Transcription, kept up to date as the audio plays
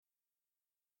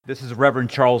This is Reverend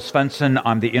Charles Svensson.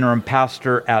 I'm the interim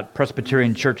pastor at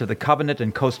Presbyterian Church of the Covenant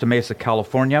in Costa Mesa,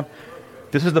 California.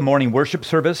 This is the morning worship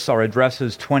service. Our address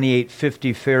is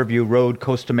 2850 Fairview Road,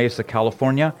 Costa Mesa,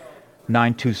 California,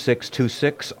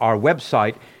 92626. Our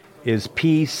website is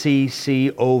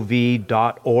pccov.org,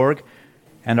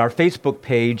 and our Facebook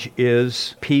page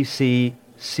is pccov,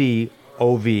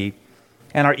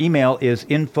 and our email is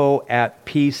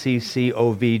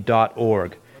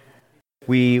info@pccov.org.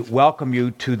 We welcome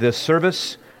you to this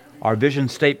service. Our vision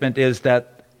statement is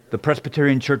that the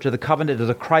Presbyterian Church of the Covenant is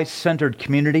a Christ-centered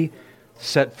community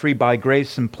set free by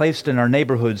grace and placed in our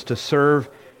neighborhoods to serve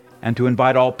and to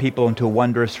invite all people into a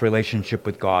wondrous relationship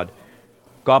with God.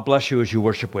 God bless you as you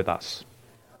worship with us.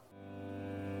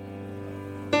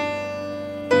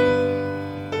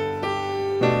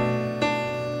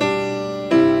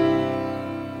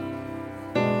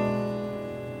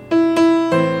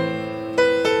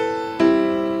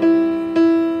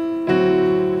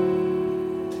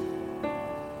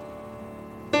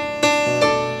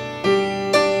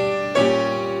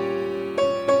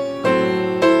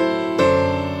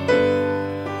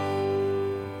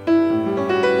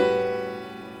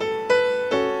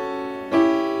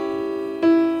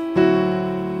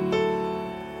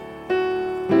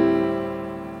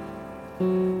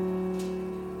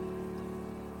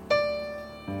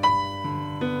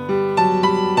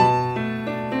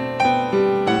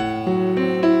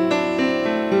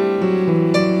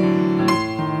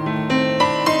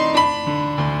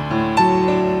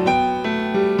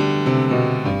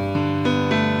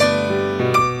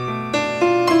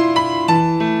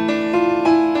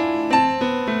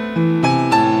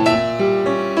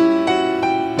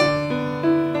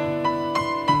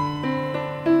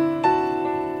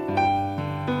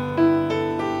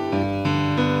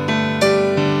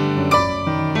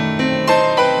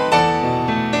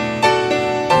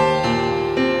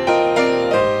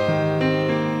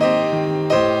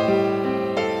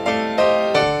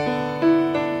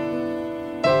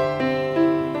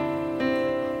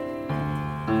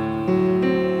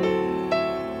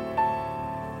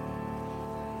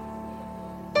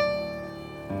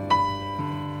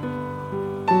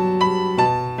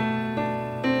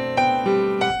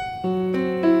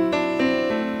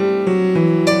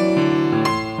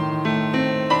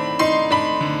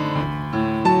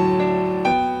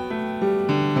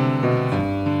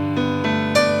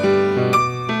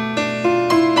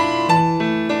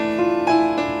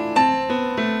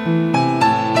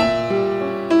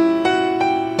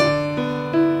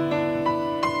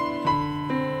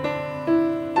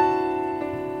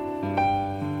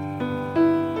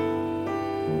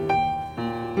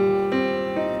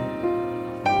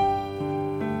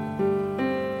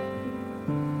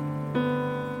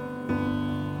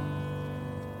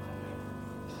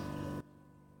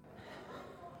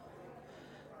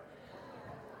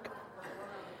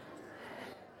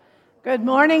 Good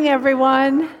morning,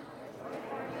 everyone.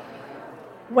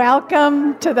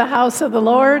 Welcome to the house of the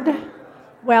Lord.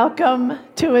 Welcome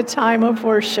to a time of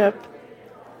worship.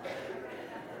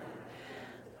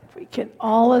 If we can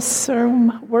all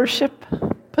assume worship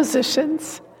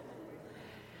positions.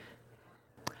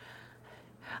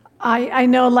 I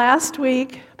know last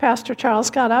week, Pastor Charles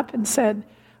got up and said,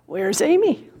 "Where's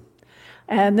Amy?"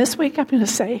 And this week I'm going to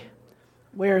say,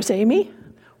 "Where's Amy?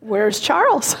 Where's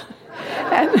Charles?"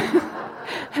 And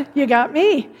you got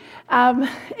me.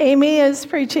 Amy is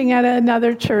preaching at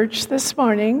another church this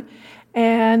morning,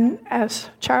 and as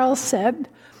Charles said,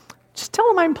 just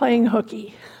tell him I'm playing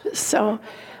hooky. So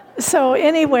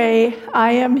anyway,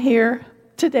 I am here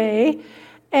today,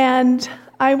 and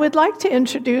I would like to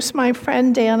introduce my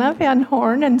friend Dana Van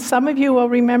Horn, and some of you will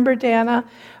remember Dana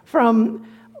from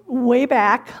way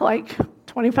back, like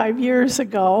 25 years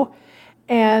ago,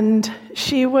 and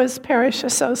she was parish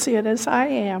associate as I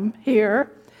am here.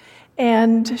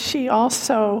 And she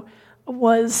also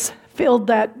filled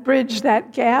that bridge,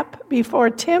 that gap before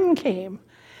Tim came.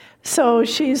 So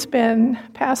she's been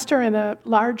pastor in a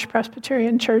large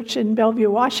Presbyterian church in Bellevue,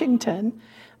 Washington,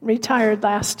 retired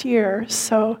last year.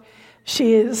 So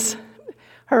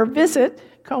her visit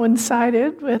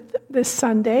coincided with this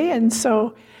Sunday, and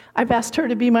so I've asked her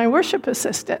to be my worship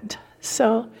assistant.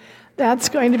 So that's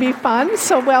going to be fun.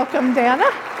 So welcome, Dana.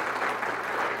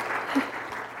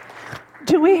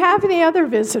 Do we have any other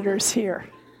visitors here?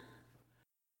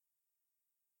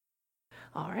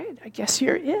 All right, I guess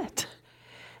you're it.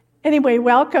 Anyway,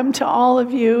 welcome to all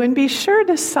of you, and be sure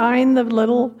to sign the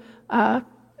little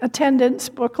attendance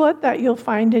booklet that you'll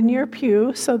find in your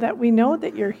pew so that we know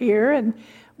that you're here and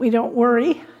we don't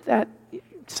worry that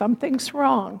something's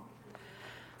wrong.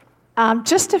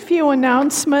 Just a few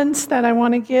announcements that I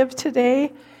want to give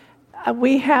today.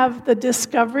 We have the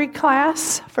discovery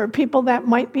class for people that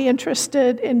might be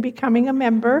interested in becoming a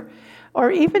member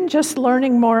or even just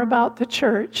learning more about the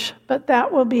church. But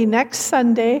that will be next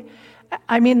Sunday,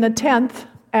 the 10th,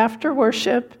 after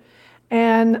worship,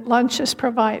 and lunch is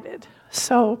provided.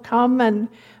 So come and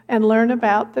learn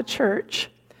about the church.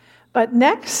 But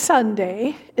next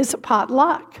Sunday is a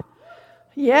potluck.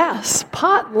 Yes,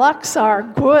 potlucks are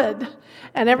good,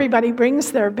 and everybody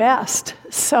brings their best.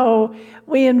 So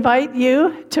we invite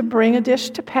you to bring a dish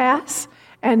to pass,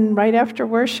 and right after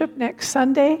worship next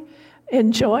Sunday,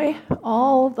 enjoy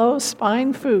all those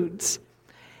fine foods.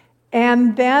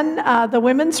 And then the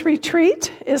women's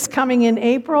retreat is coming in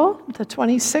April, the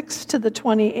 26th to the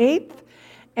 28th.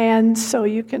 And so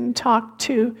you can talk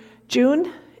to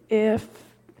June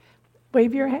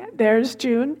wave your hand, there's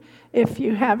June, if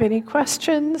you have any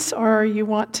questions or you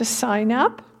want to sign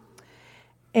up.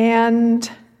 And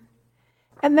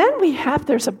then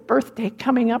there's a birthday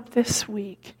coming up this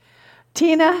week.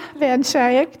 Tina Van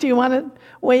Schaik, do you want to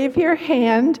wave your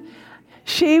hand?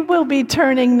 She will be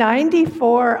turning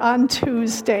 94 on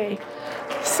Tuesday.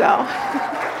 So,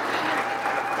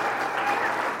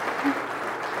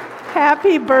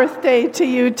 happy birthday to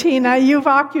you, Tina. You've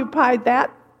occupied that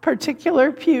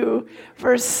particular pew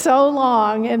for so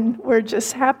long, and we're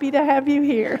just happy to have you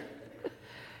here.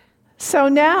 So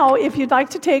now, if you'd like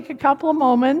to take a couple of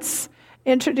moments,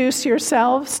 introduce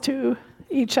yourselves to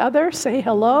each other, say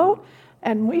hello,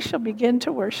 and we shall begin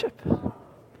to worship.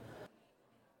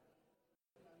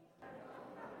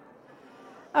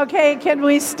 Okay, can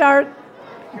we start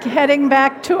heading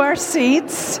back to our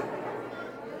seats?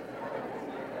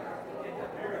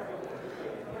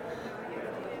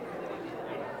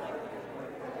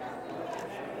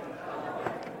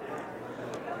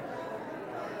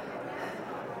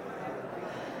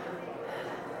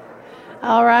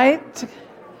 All right.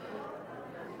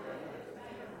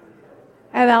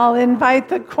 And I'll invite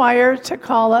the choir to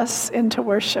call us into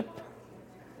worship.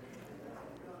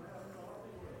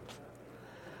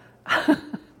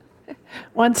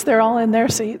 Once they're all in their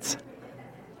seats.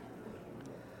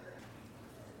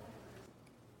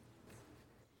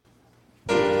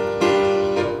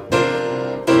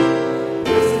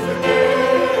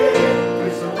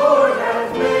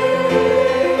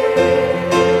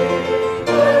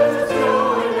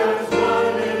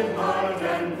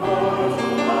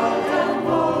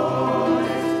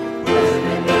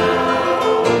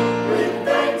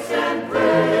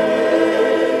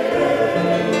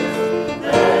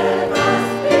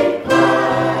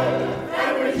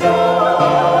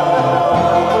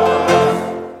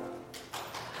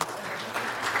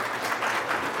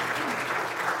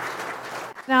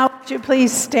 Would you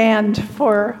please stand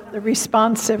for the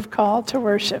responsive call to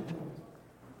worship?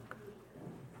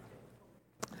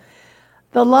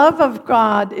 The love of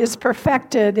God is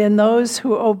perfected in those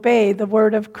who obey the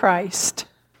word of Christ.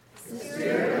 The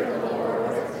Spirit of the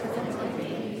Lord has come to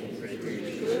me to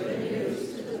preach good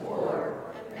news to the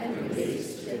poor and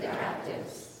release to the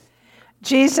captives.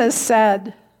 Jesus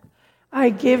said, I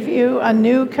give you a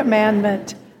new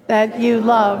commandment, that you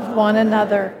love one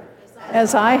another.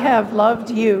 As I have loved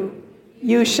you,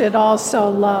 you should also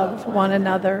love one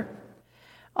another.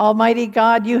 Almighty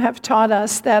God, you have taught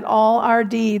us that all our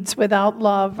deeds without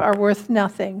love are worth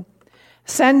nothing.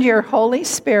 Send your Holy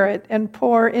Spirit and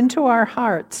pour into our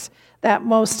hearts that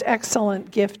most excellent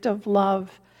gift of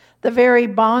love, the very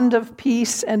bond of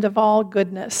peace and of all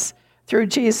goodness, through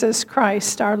Jesus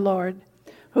Christ our Lord,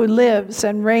 who lives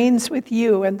and reigns with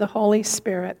you and the Holy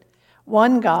Spirit,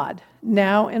 one God,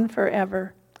 now and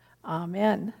forever.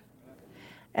 Amen.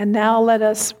 And now let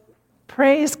us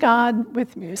praise God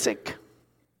with music.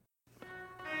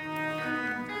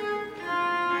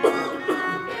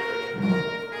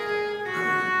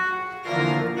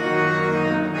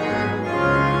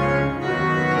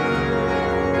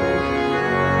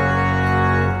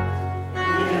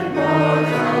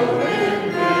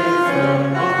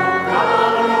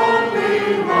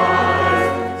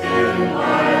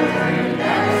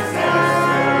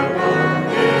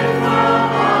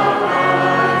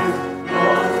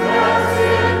 Most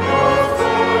blessed, most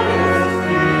glorious.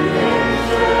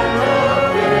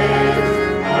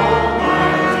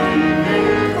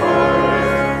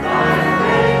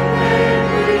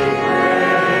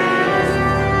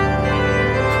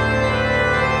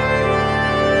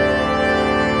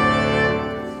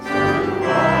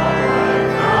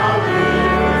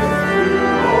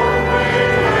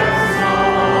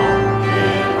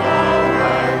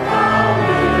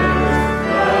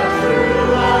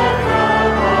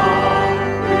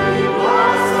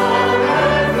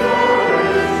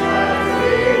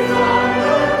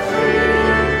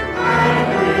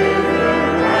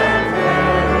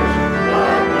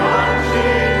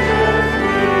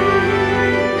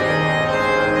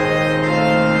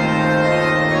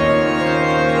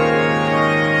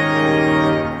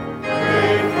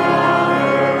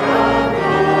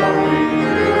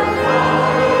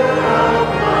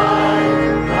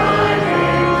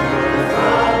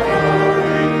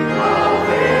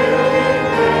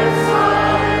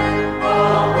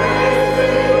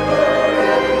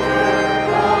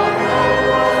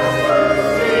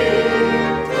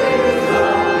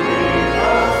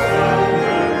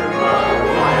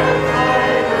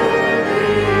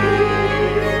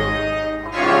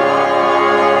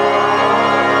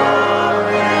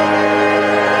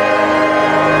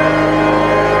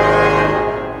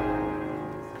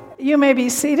 You may be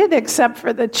seated except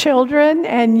for the children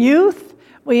and youth.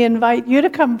 We invite you to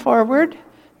come forward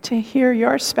to hear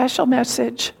your special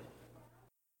message.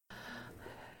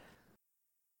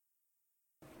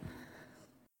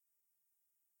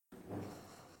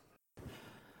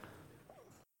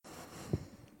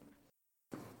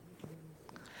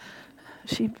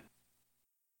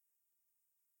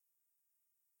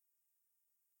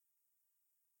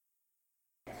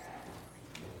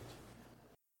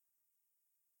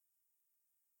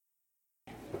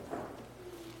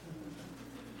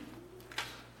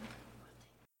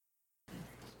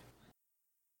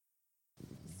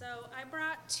 So I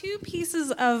brought 2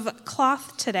 pieces of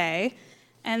cloth today,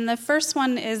 and the first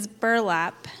one is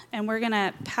burlap, and we're going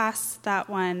to pass that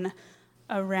one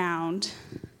around.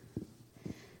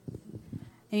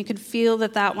 And you can feel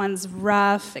that one's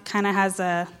rough. It kind of has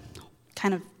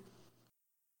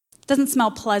doesn't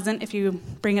smell pleasant if you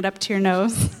bring it up to your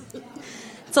nose.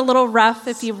 It's a little rough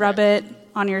if you rub it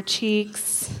on your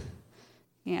cheeks.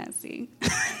 Yeah, see?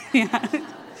 Yeah.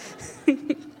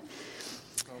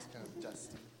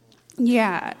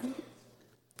 Yeah.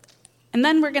 And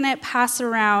then we're going to pass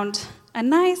around a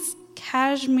nice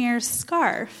cashmere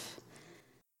scarf.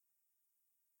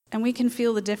 And we can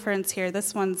feel the difference here.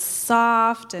 This one's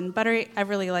soft and buttery. I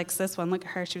really likes this one. Look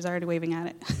at her. She was already waving at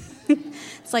it.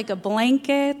 It's like a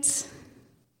blanket.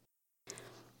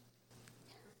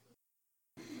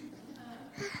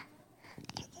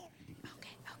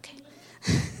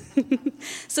 Okay.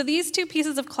 So these 2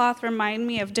 pieces of cloth remind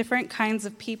me of different kinds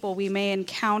of people we may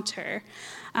encounter.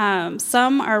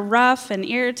 Some are rough and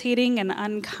irritating and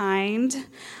unkind.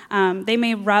 They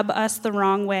may rub us the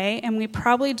wrong way, and we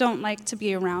probably don't like to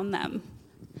be around them.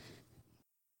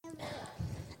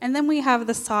 And then we have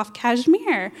the soft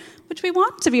cashmere, which we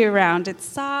want to be around. It's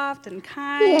soft and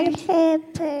kind.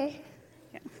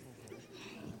 Yeah.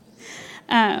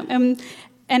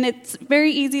 And it's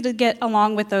very easy to get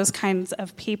along with those kinds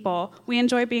of people. We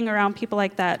enjoy being around people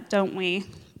like that, don't we?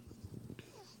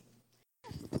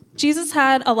 Jesus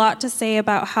had a lot to say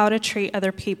about how to treat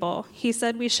other people. He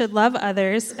said we should love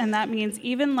others, and that means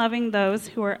even loving those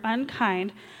who are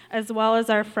unkind as well as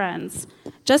our friends.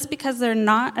 Just because they're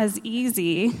not as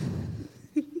easy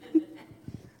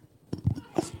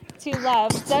to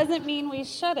love doesn't mean we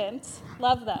shouldn't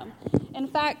love them. In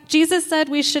fact, Jesus said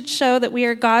we should show that we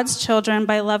are God's children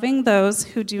by loving those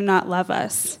who do not love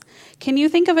us. Can you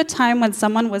think of a time when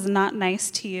someone was not nice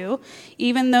to you,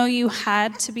 even though you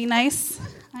had to be nice?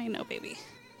 I know, baby.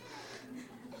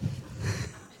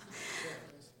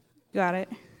 Got it?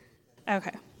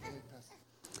 Okay.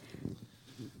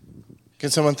 Can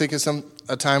someone think of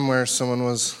a time where someone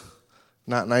was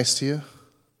not nice to you?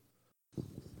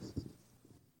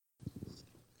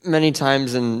 Many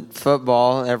times in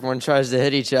football, everyone tries to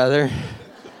hit each other.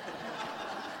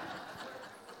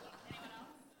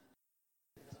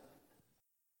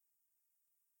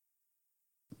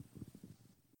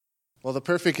 Well, the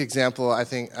perfect example, I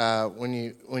think, when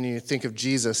you think of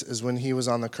Jesus is when he was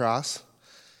on the cross.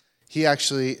 He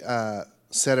actually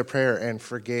said a prayer and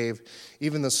forgave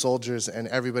even the soldiers and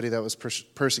everybody that was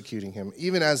persecuting him,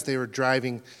 even as they were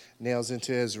driving nails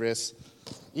into his wrists,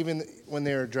 even when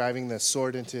they were driving the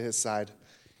sword into his side.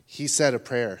 He said a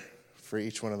prayer for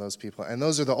each one of those people, and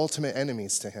those are the ultimate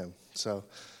enemies to him. So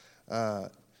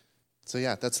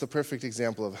yeah, that's the perfect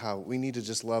example of how we need to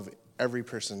just love every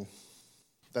person.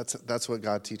 That's what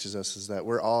God teaches us, is that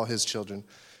we're all his children.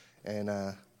 And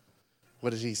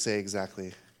what did he say exactly?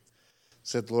 He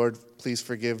said, Lord, please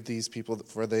forgive these people,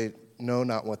 for they know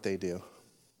not what they do.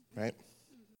 Right?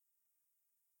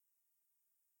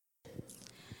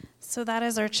 So that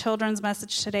is our children's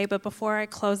message today. But before I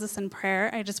close this in prayer,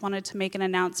 I just wanted to make an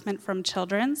announcement from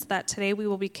Children's that today we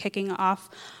will be kicking off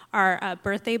our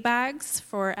birthday bags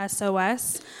for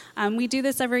SOS. We do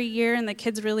this every year, and the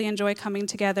kids really enjoy coming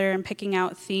together and picking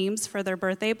out themes for their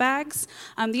birthday bags.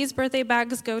 These birthday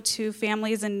bags go to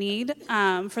families in need,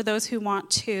 for those who want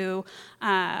to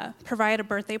provide a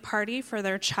birthday party for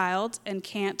their child and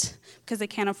can't, because they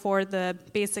can't afford the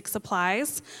basic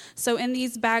supplies. So in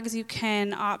these bags, you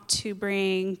can opt to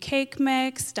bring cake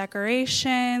mix,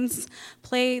 decorations,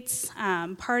 plates,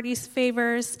 party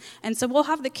favors. And so we'll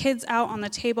have the kids out on the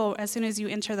table as soon as you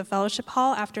enter the fellowship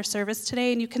hall after service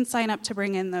today, and you can sign up to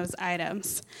bring in those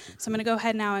items. So I'm going to go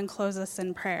ahead now and close this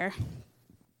in prayer.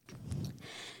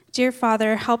 Dear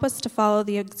Father, help us to follow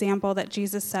the example that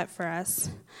Jesus set for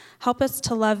us. Help us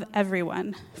to love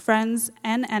everyone, friends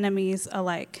and enemies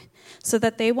alike, so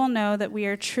that they will know that we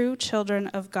are true children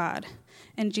of God.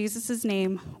 In Jesus'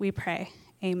 name we pray.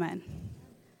 Amen.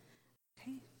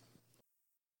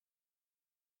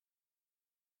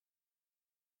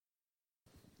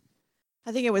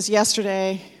 I think it was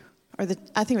yesterday,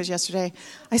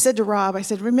 I said to Rob, I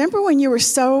said, remember when you were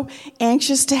so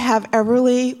anxious to have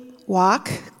Everly walk?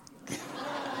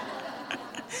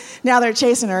 Now they're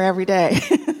chasing her every day.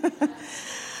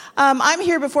 I'm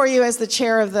here before you as the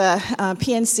chair of the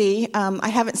PNC. I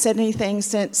haven't said anything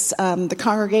since the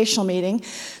congregational meeting.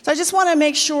 So I just want to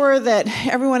make sure that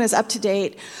everyone is up to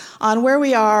date on where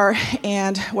we are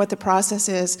and what the process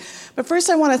is. But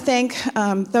first I want to thank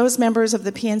those members of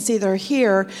the PNC that are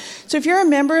here. So if you're a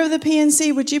member of the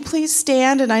PNC, would you please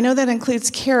stand? And I know that includes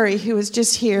Carrie, who is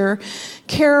just here.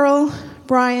 Carol,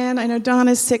 Brian, I know Don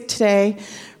is sick today.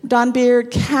 Don Beard,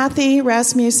 Kathy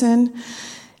Rasmussen,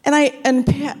 and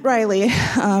Pat Riley,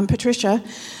 Patricia.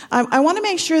 I want to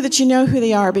make sure that you know who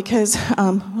they are because,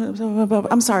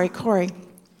 I'm sorry, Corey.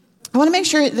 I want to make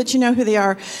sure that you know who they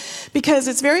are because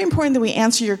it's very important that we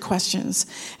answer your questions.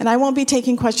 And I won't be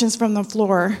taking questions from the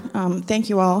floor. Thank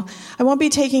you all. I won't be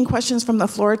taking questions from the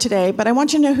floor today, but I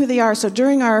want you to know who they are. So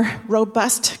during our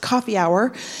robust coffee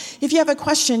hour, if you have a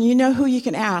question, you know who you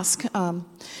can ask.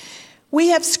 We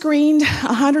have screened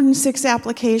 106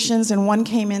 applications, and one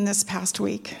came in this past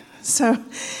week. So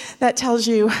that tells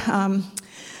you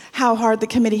how hard the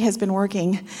committee has been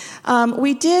working.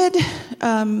 We did,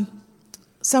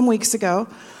 some weeks ago,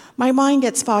 my mind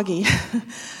gets foggy.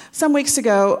 Some weeks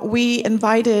ago, we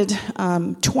invited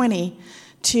 20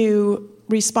 to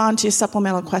respond to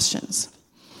supplemental questions.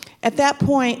 At that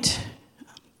point,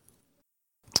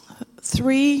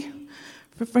 three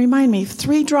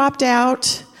dropped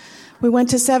out. We went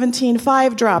to 17,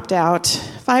 5 dropped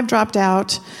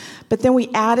out, but then we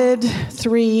added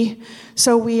 3,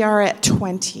 so we are at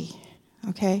 20,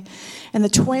 okay? And the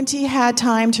 20 had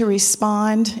time to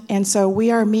respond, and so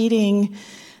we are meeting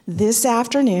this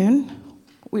afternoon.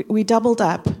 We doubled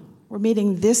up. We're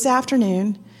meeting this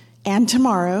afternoon and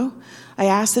tomorrow. I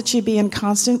ask that you be in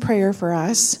constant prayer for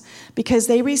us, because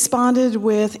they responded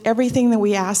with everything that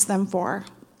we asked them for,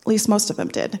 at least most of them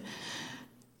did.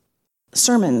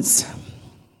 Sermons,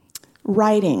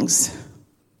 writings,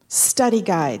 study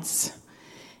guides,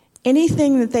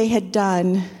 anything that they had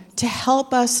done to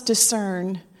help us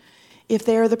discern if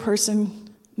they're the person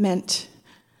meant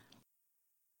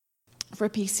for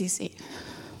PCC.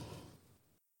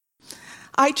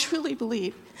 I truly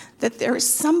believe that there is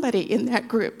somebody in that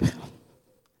group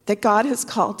that God has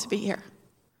called to be here.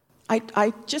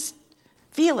 I just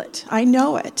feel it. I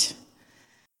know it.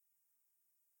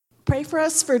 Pray for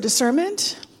us for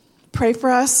discernment. Pray for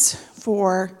us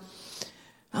for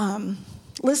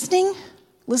listening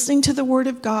to the Word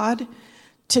of God,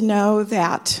 to know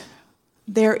that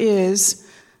there is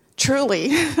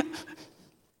truly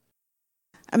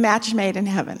a match made in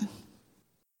heaven.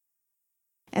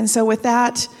 And so with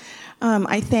that,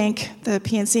 I thank the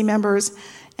PNC members.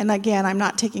 And again, I'm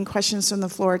not taking questions from the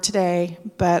floor today,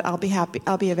 but I'll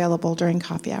be available during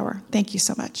coffee hour. Thank you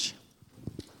so much.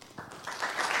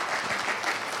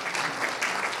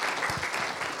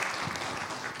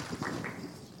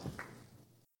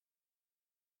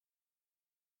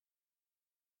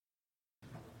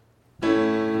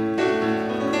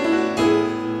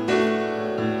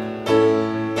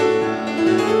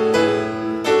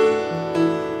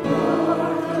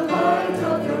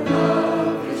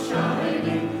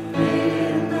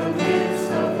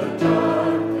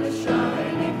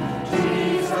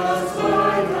 Jesus,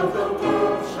 light of the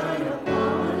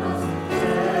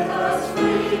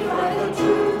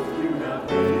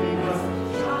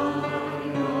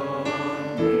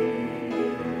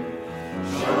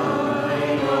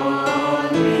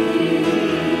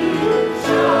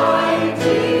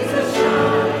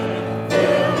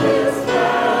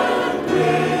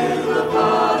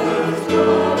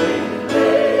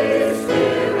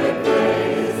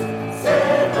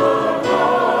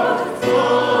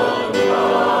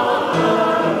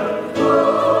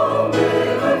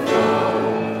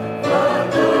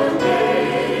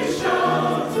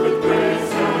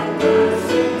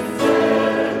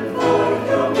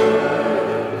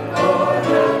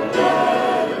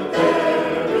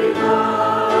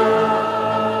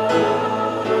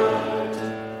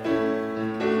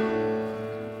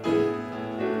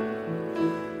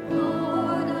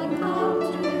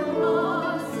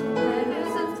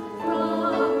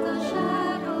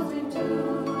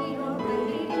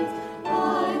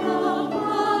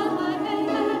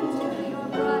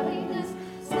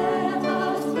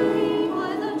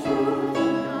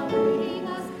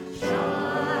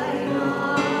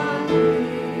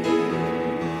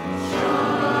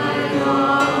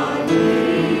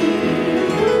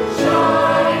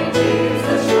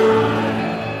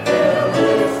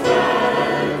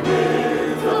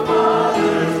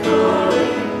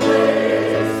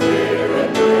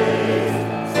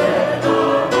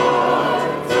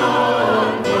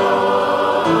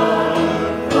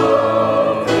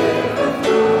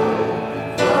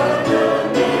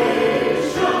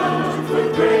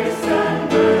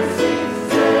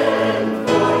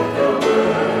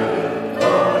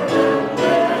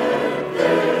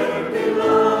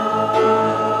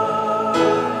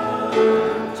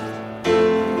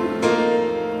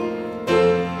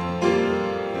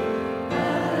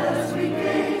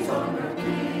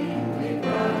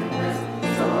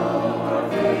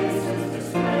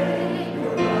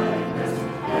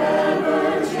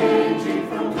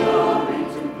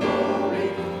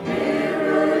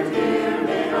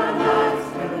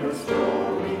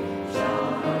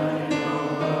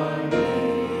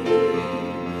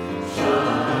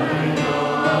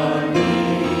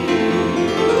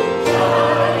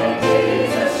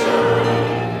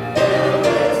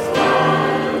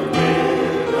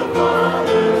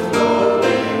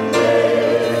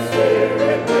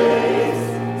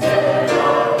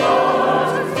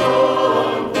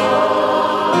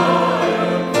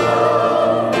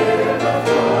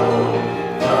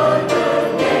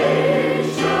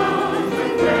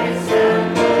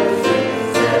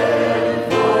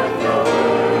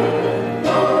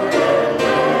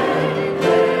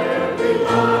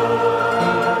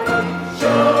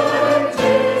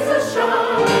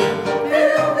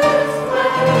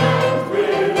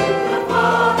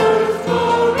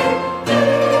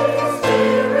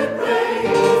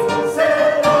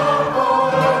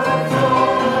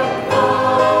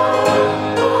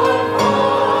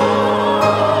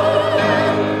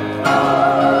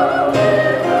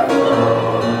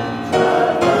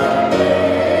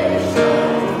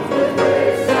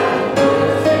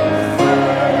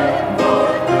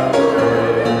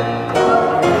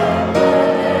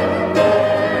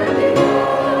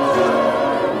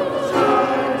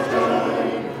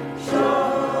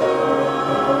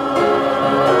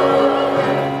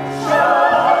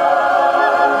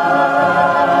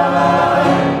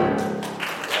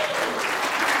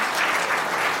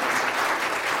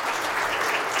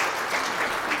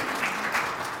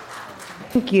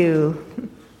Thank you.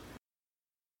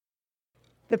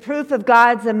 The proof of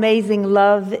God's amazing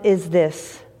love is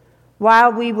this: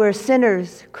 while we were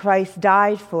sinners, Christ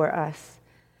died for us.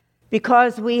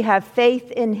 Because we have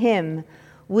faith in him,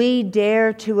 we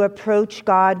dare to approach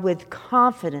God with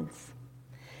confidence.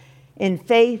 In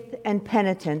faith and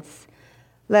penitence,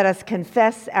 let us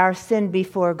confess our sin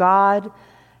before God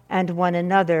and one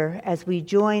another as we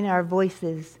join our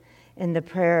voices in the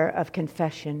prayer of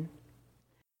confession.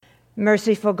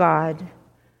 Merciful God,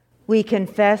 we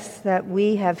confess that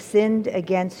we have sinned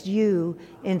against you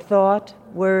in thought,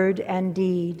 word, and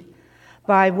deed,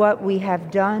 by what we have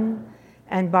done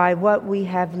and by what we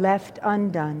have left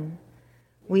undone.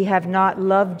 We have not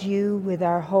loved you with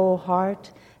our whole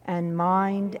heart and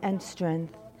mind and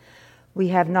strength. We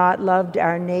have not loved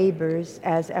our neighbors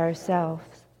as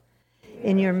ourselves.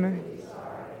 In your mercy,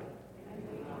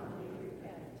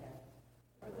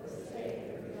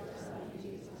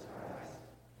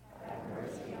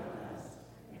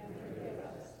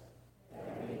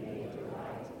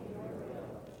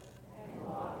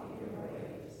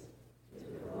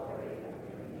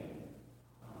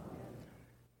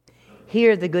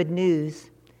 hear the good news.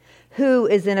 Who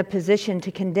is in a position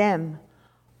to condemn?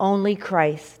 Only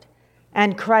Christ.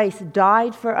 And Christ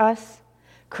died for us.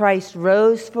 Christ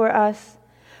rose for us.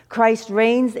 Christ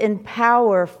reigns in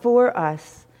power for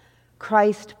us.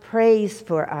 Christ prays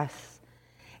for us.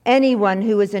 Anyone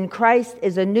who is in Christ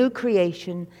is a new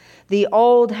creation. The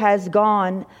old has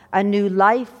gone, a new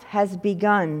life has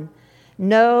begun.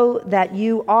 Know that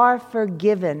you are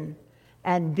forgiven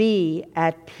and be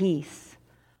at peace.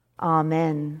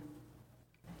 Amen.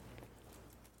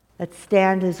 Let's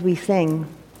stand as we sing.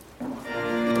 Will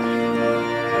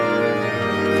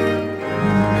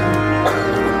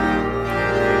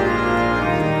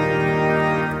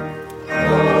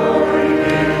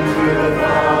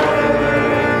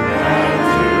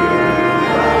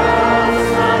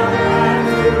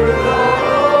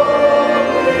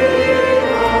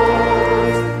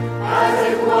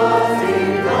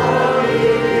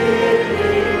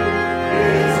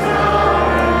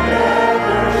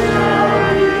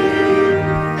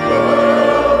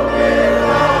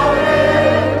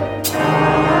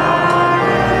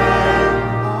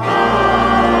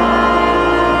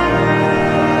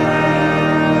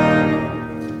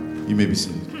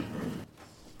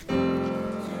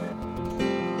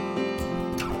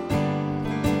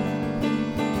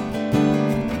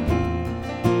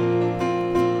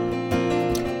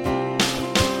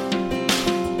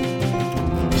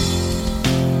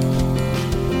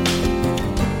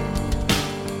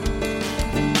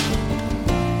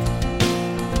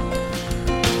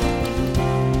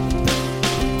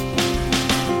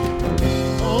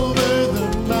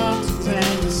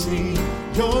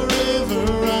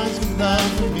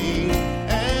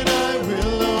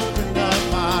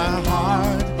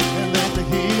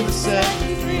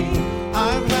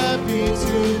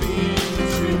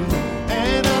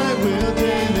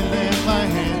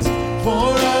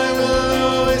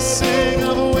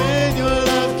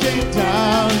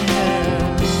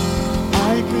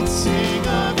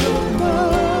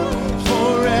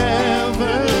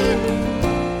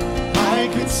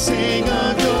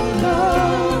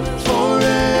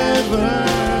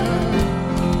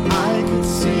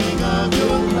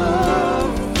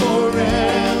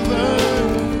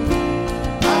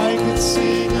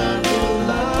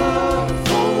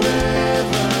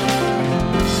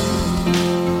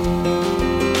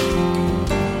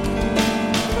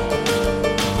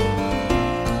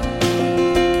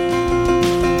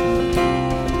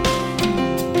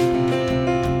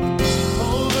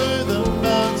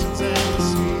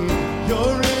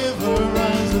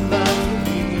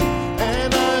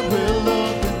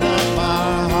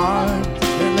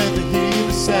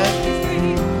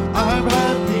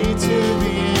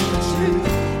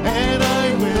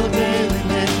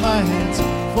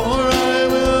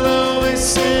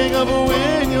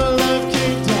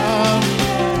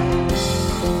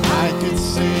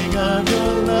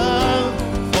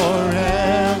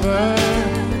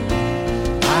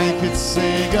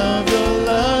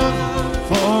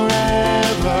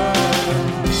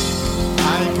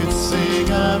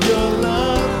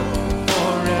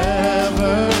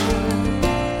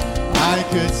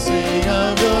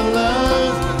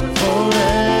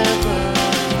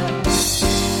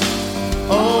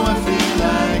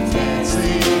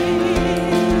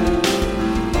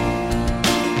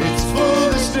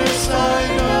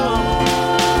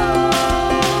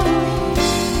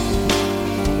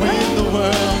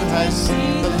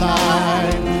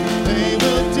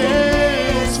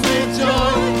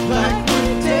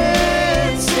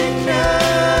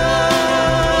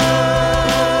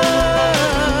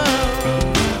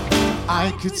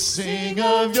could sing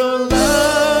of your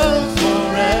love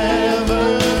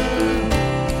forever.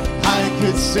 I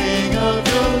could sing of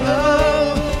your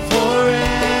love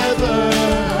forever.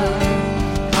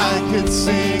 I could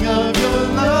sing of your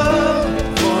love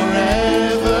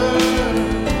forever.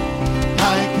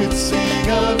 I could sing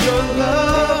of your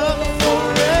love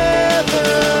forever.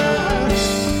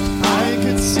 I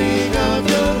could sing of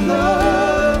your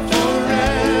love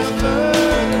forever.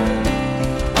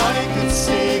 I could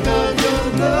sing of your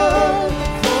love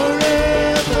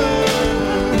forever.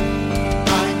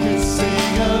 I could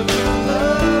sing of your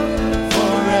love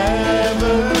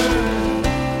forever.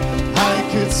 I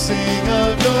could sing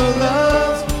of your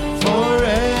love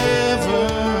forever.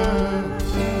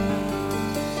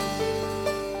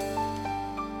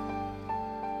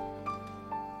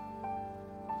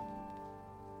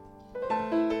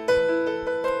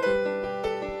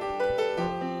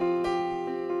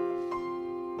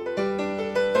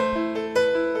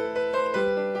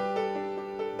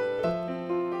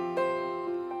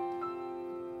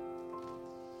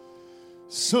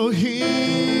 So here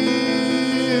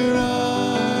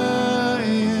I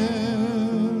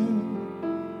am,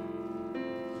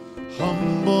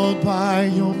 humbled by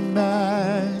your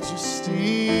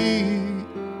majesty,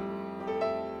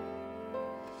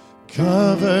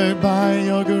 covered by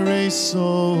your grace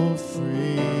so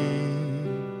free.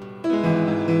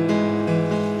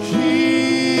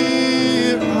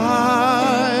 Here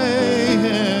I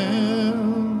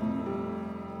am,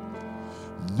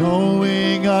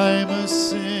 knowing I'm a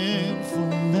sinful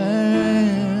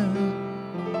man,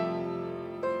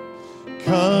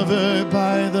 covered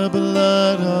by the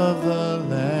blood of the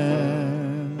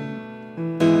Lamb.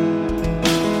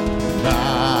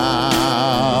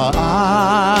 Now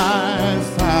I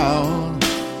found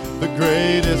the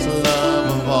greatest love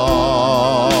of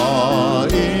all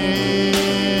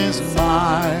is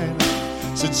mine,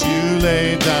 since you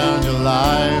laid down your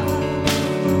life,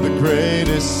 the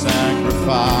greatest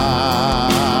sacrifice.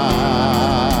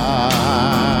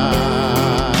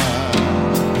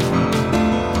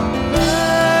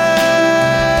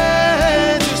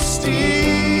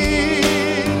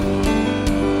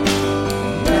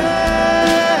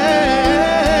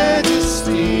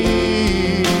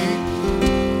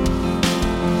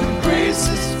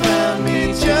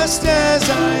 Just as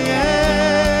I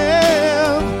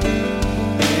am,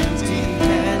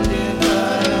 empty-handed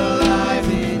but alive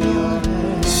in your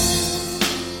hands.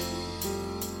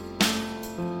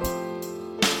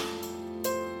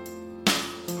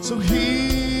 So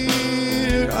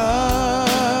here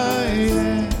I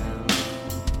am,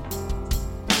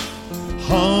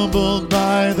 humbled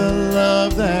by the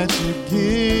love that you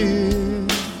give,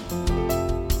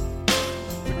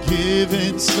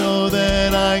 forgiven so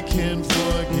that I can forgive.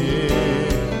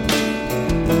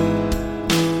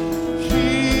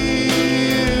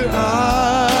 Here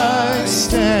I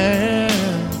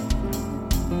stand,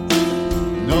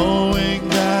 knowing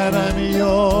that I'm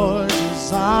your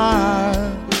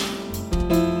desire,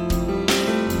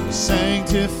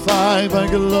 sanctified by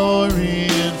glory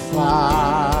and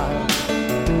fire.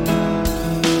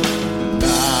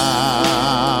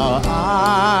 Now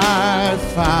I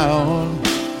found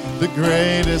the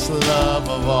greatest love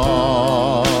of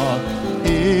all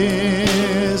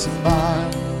is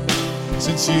mine,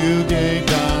 since you gave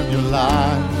down your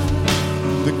life,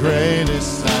 the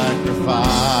greatest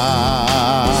sacrifice.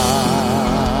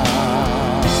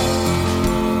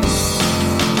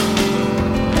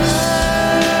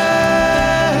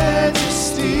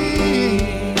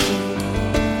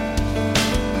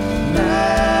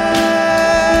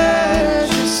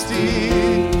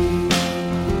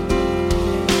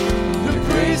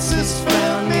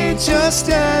 Just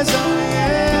as I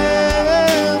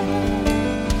am,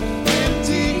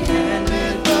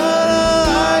 empty-handed but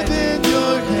alive in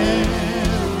your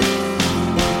hand.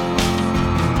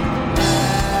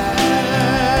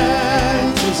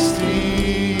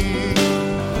 Majesty,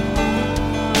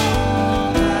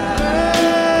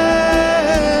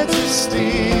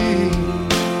 majesty,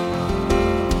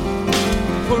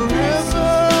 forever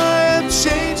I am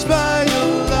changed by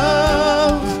your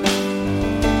love.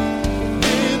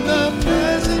 In the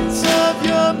presence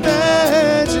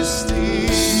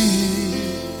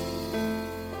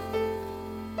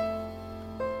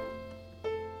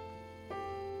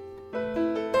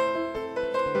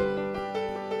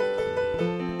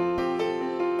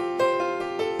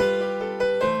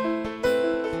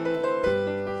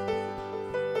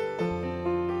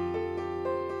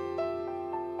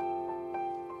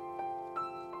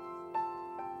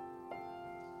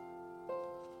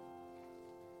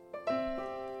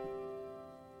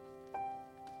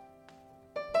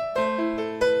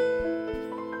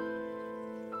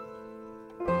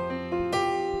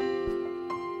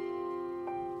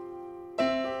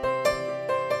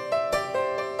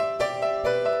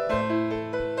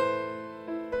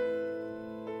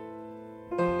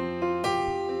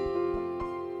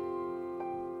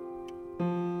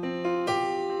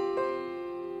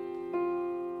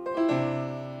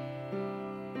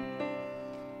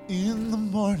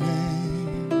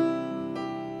morning,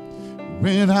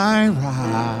 when I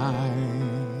rise,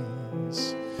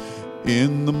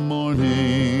 in the morning,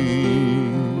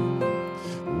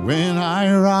 when I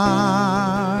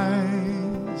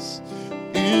rise,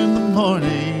 in the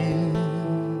morning,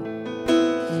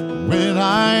 when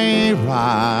I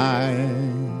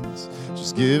rise,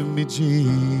 just give me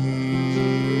Jesus.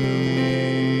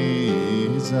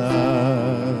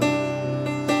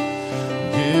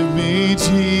 Give me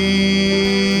Jesus.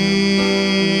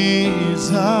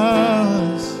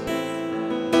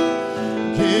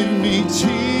 Give me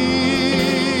Jesus.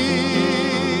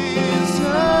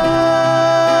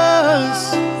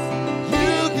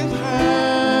 You can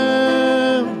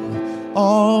have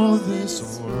all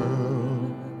this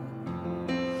world.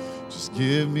 Just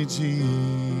give me Jesus.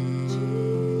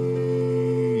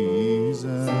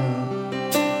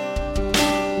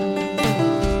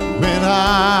 When I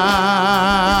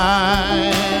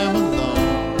am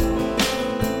alone,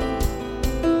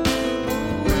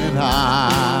 when I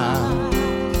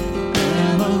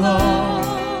am alone,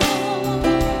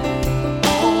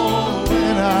 oh,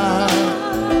 when I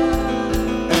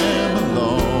am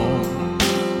alone,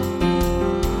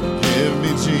 give me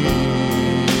Jesus.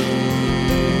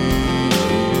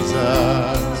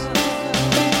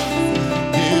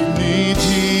 Give me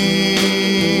Jesus.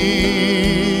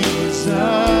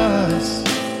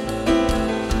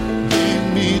 Give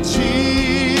me Jesus.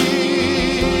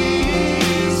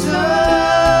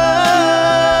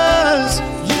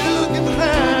 You can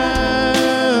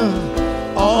have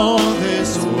all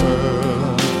this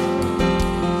world.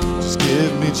 Just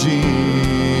give me Jesus.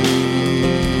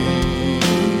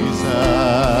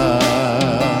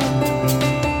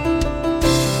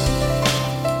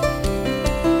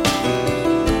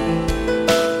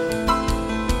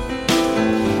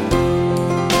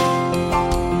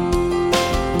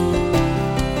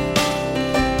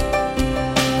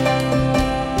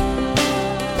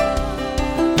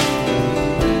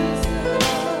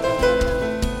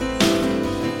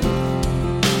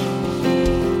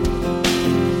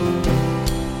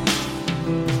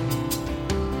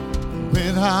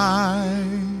 When I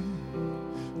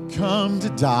come to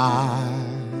die,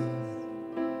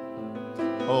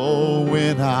 oh,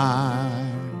 when I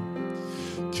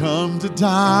come to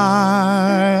die,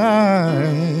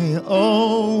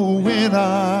 oh, when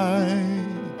I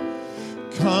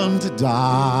come to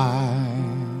die,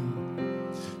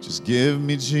 just give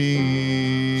me Jesus.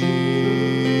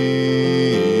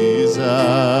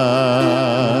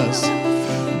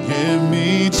 Give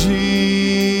me Jesus.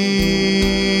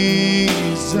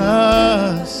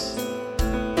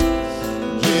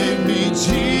 Give me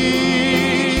Jesus.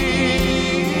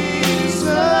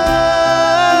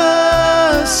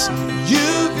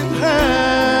 You can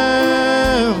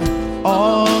have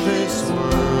all this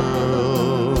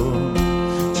world.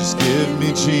 Just give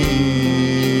me Jesus.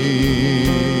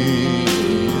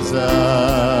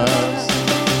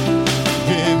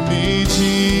 Give me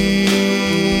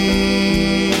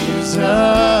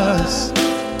Jesus.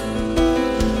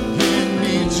 Give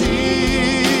me Jesus.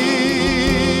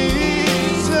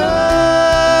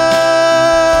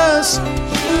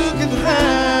 You can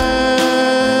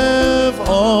have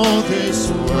all this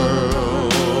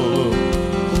world.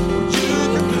 You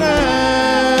can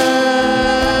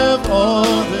have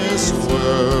all this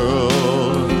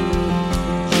world.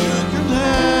 You can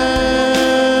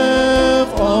have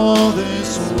all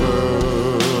this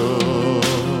world.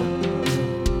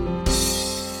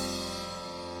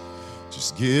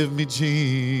 Just give me Jesus.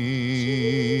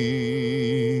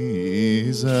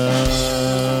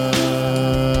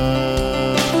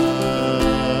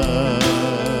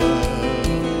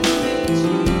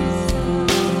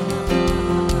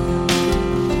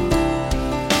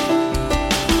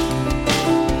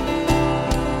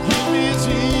 Give me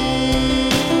Jesus.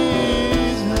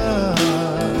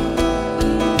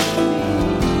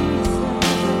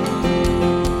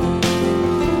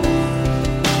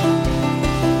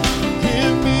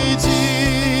 Give me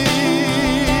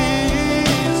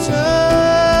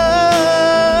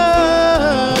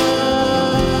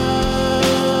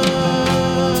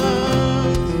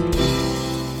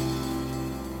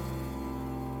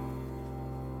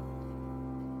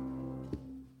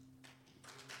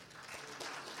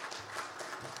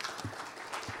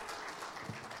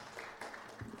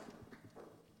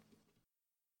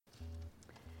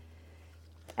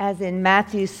As in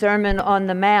Matthew's Sermon on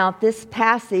the Mount, this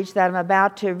passage that I'm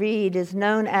about to read is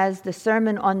known as the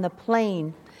Sermon on the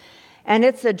Plain, and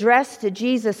it's addressed to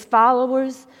Jesus'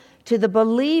 followers, to the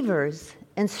believers,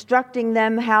 instructing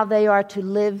them how they are to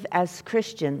live as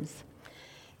Christians.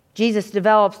 Jesus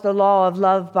develops the law of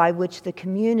love by which the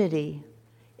community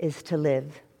is to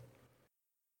live.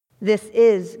 This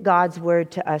is God's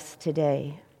word to us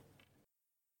today.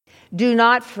 Do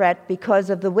not fret because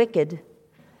of the wicked.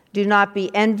 Do not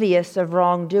be envious of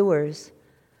wrongdoers,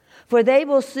 for they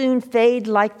will soon fade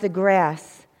like the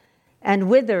grass and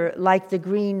wither like the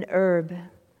green herb.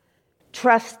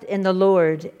 Trust in the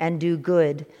Lord and do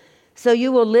good, so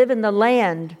you will live in the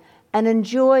land and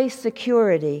enjoy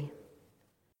security.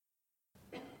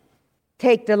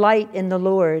 Take delight in the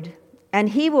Lord, and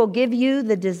he will give you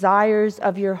the desires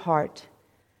of your heart.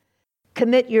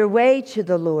 Commit your way to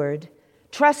the Lord.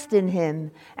 Trust in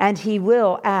him, and he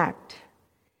will act.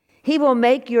 He will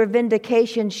make your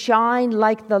vindication shine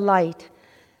like the light,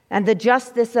 and the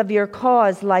justice of your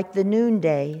cause like the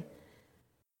noonday.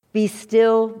 Be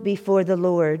still before the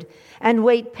Lord, and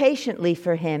wait patiently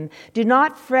for him. Do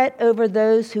not fret over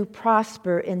those who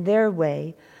prosper in their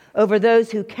way, over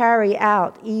those who carry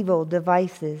out evil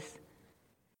devices.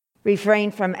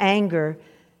 Refrain from anger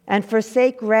and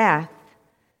forsake wrath.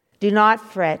 Do not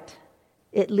fret.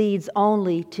 It leads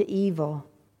only to evil.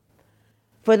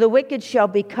 For the wicked shall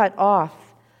be cut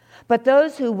off, but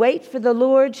those who wait for the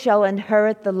Lord shall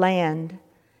inherit the land.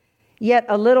 Yet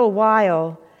a little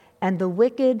while, and the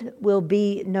wicked will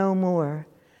be no more.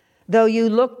 Though you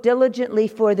look diligently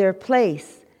for their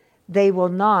place, they will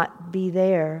not be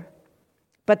there.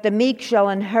 But the meek shall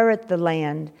inherit the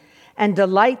land and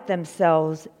delight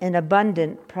themselves in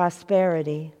abundant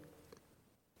prosperity.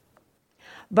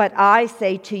 But I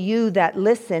say to you that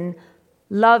listen,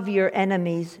 love your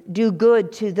enemies, do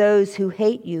good to those who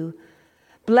hate you,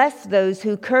 bless those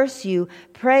who curse you,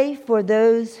 pray for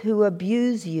those who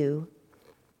abuse you.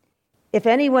 If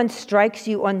anyone strikes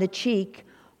you on the cheek,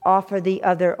 offer the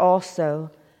other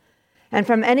also. And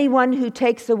from anyone who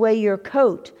takes away your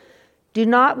coat, do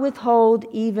not withhold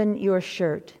even your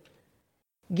shirt.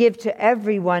 Give to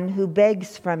everyone who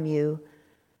begs from you.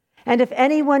 And if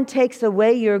anyone takes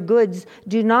away your goods,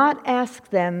 do not ask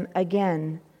them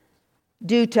again.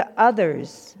 Do to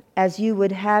others as you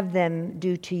would have them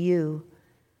do to you.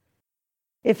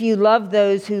 If you love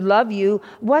those who love you,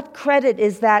 what credit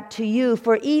is that to you?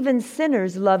 For even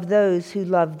sinners love those who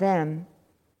love them.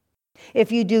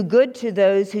 If you do good to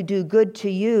those who do good to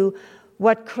you,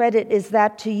 what credit is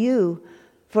that to you?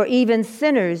 For even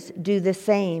sinners do the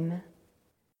same.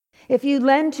 If you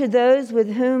lend to those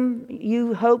with whom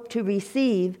you hope to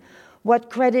receive, what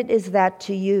credit is that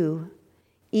to you?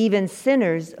 Even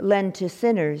sinners lend to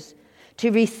sinners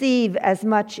to receive as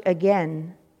much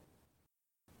again.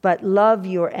 But love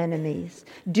your enemies,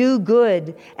 do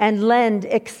good, and lend,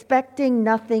 expecting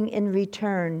nothing in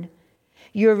return.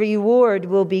 Your reward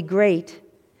will be great,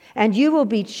 and you will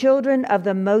be children of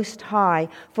the Most High,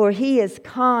 for he is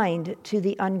kind to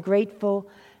the ungrateful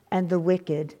and the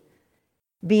wicked.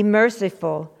 Be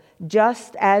merciful,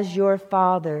 just as your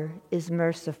Father is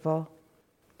merciful.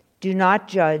 Do not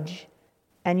judge,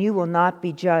 and you will not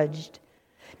be judged.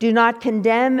 Do not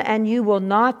condemn, and you will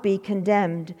not be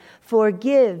condemned.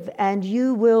 Forgive, and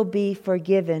you will be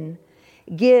forgiven.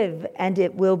 Give, and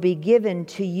it will be given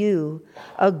to you.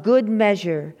 A good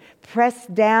measure,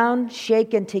 pressed down,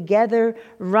 shaken together,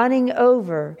 running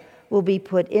over, will be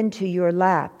put into your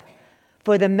lap.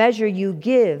 For the measure you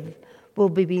give will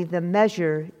be the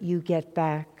measure you get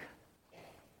back.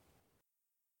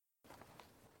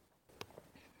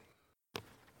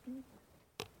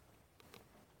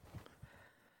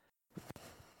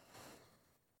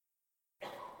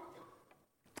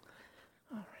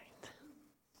 All right.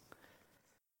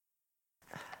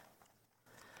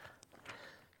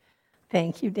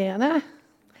 Thank you, Dana.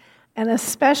 And a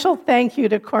special thank you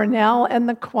to Cornell and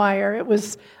the choir. It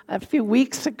was a few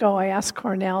weeks ago I asked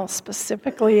Cornell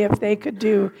specifically if they could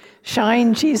do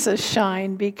Shine, Jesus,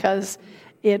 Shine, because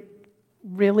it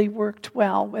really worked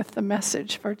well with the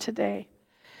message for today.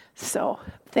 So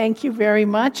thank you very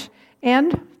much.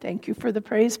 And thank you for the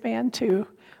praise band, too.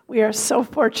 We are so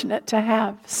fortunate to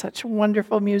have such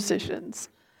wonderful musicians.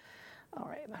 All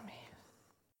right, I'm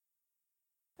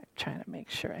trying to make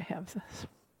sure I have this.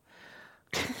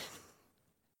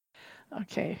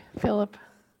 Okay, Philip,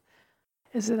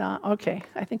 is it on? Okay,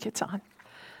 I think it's on.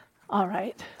 All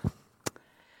right.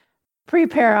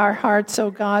 Prepare our hearts, O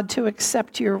God, to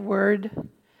accept your word.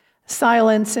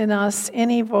 Silence in us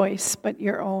any voice but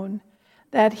your own,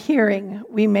 that hearing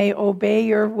we may obey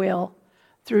your will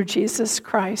through Jesus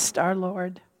Christ our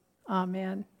Lord.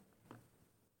 Amen.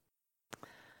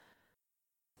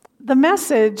 The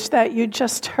message that you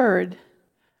just heard,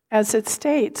 as it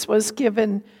states, was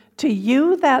given to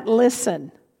you that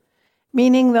listen,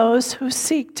 meaning those who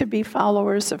seek to be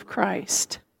followers of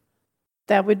Christ.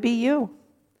 That would be you.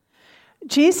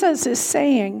 Jesus is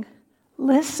saying,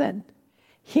 listen,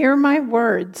 Hear my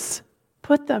words,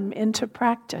 put them into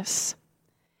practice.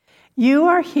 You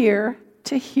are here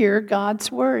to hear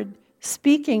God's word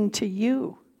speaking to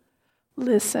you.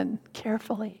 Listen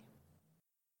carefully.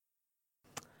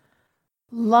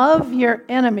 Love your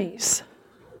enemies.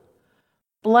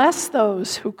 Bless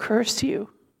those who curse you.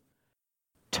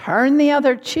 Turn the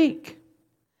other cheek.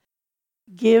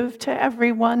 Give to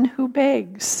everyone who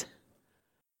begs.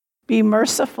 Be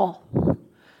merciful.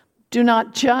 Do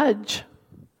not judge.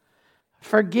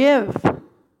 Forgive.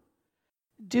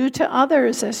 Do to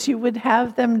others as you would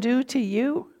have them do to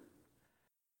you.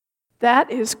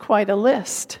 That is quite a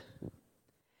list.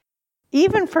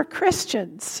 Even for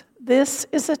Christians, this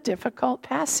is a difficult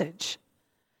passage.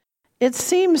 It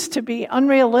seems to be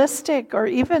unrealistic or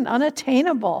even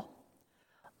unattainable.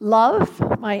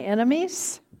 Love my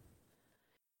enemies?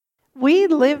 We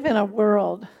live in a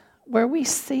world where we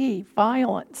see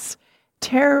violence,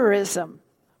 terrorism,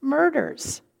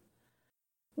 murders.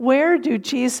 Where do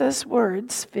Jesus'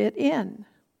 words fit in?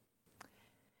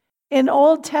 In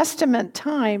Old Testament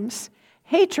times,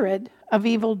 hatred of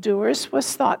evildoers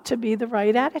was thought to be the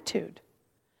right attitude.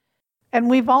 And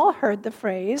we've all heard the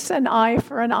phrase, an eye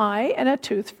for an eye and a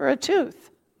tooth for a tooth.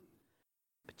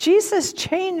 But Jesus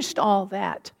changed all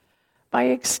that by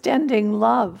extending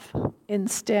love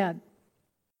instead.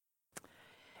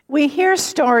 We hear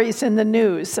stories in the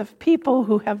news of people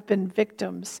who have been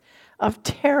victims of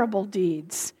terrible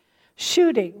deeds,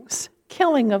 shootings,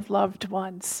 killing of loved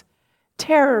ones,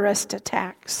 terrorist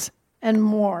attacks, and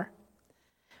more.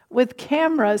 With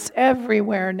cameras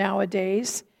everywhere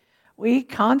nowadays, we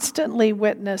constantly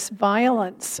witness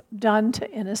violence done to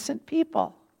innocent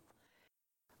people.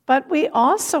 But we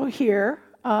also hear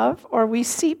of, or we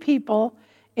see people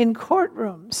in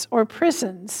courtrooms or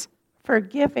prisons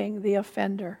forgiving the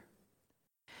offender.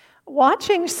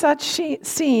 Watching such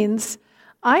scenes,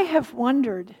 I have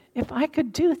wondered if I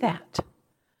could do that.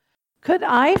 Could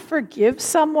I forgive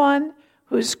someone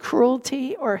whose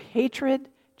cruelty or hatred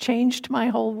changed my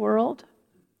whole world?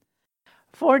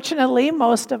 Fortunately,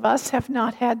 most of us have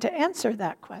not had to answer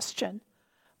that question.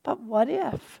 But what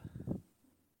if?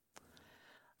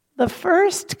 The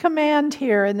first command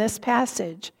here in this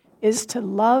passage is to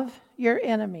love your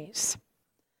enemies.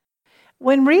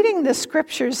 When reading the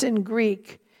scriptures in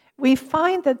Greek, we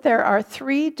find that there are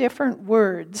 3 different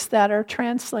words that are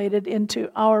translated into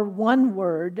our one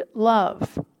word,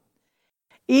 love.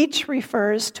 Each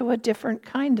refers to a different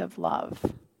kind of love.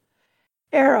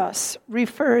 Eros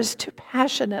refers to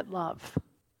passionate love.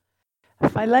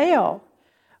 Phileo,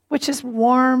 which is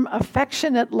warm,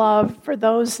 affectionate love for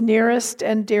those nearest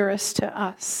and dearest to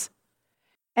us.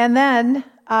 And then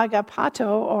agapato,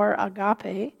 or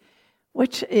agape,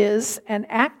 which is an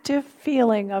active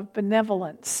feeling of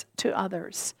benevolence to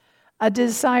others, a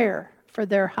desire for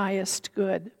their highest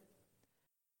good.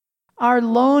 Our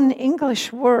lone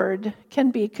English word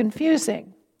can be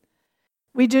confusing.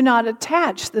 We do not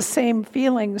attach the same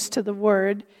feelings to the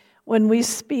word when we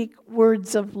speak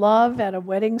words of love at a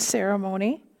wedding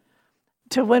ceremony,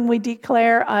 to when we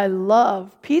declare, I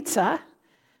love pizza,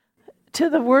 to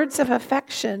the words of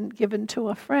affection given to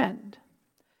a friend.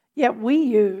 Yet we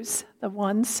use the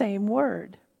one same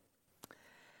word.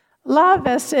 Love,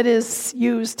 as it is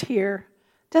used here,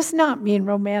 does not mean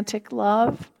romantic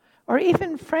love or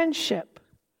even friendship,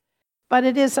 but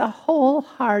it is a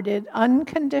wholehearted,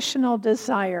 unconditional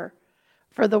desire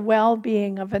for the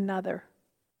well-being of another.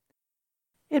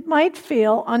 It might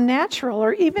feel unnatural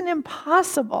or even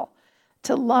impossible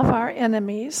to love our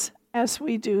enemies as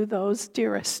we do those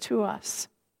dearest to us.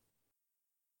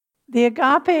 The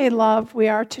agape love we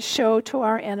are to show to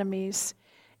our enemies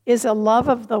is a love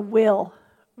of the will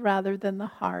rather than the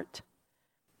heart.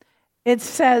 It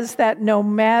says that no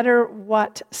matter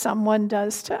what someone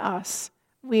does to us,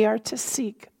 we are to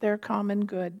seek their common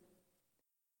good.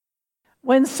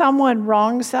 When someone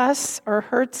wrongs us or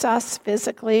hurts us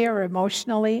physically or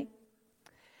emotionally,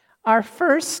 our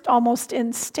first, almost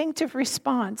instinctive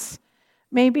response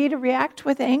may be to react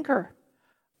with anger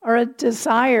or a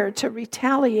desire to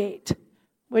retaliate,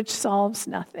 which solves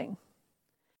nothing.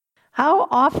 How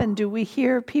often do we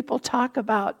hear people talk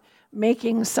about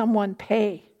making someone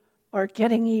pay or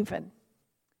getting even?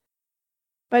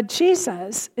 But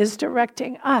Jesus is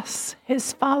directing us,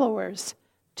 his followers,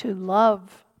 to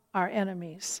love our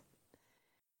enemies.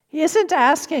 He isn't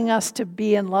asking us to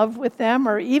be in love with them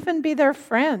or even be their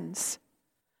friends.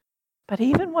 But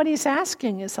even what he's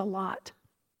asking is a lot.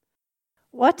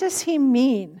 What does he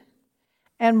mean?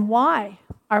 And why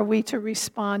are we to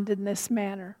respond in this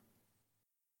manner?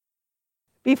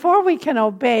 Before we can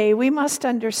obey, we must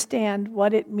understand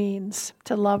what it means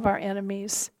to love our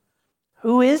enemies.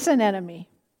 Who is an enemy?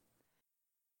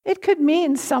 It could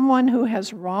mean someone who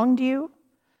has wronged you,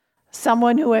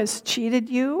 someone who has cheated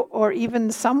you, or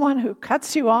even someone who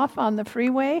cuts you off on the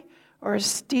freeway or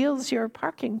steals your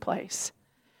parking place,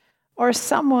 or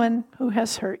someone who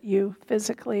has hurt you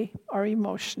physically or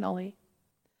emotionally.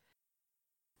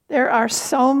 There are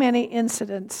so many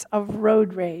incidents of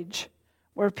road rage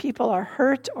where people are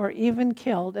hurt or even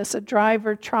killed as a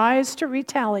driver tries to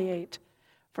retaliate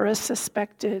for a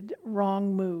suspected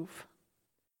wrong move.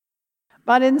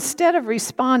 But instead of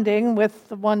responding with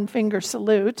the one-finger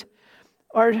salute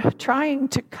or trying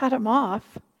to cut him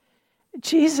off,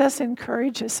 Jesus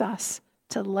encourages us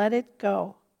to let it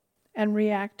go and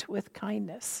react with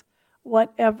kindness,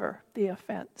 whatever the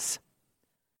offense.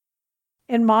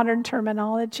 In modern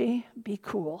terminology, be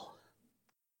cool.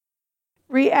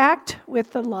 React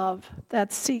with the love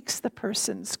that seeks the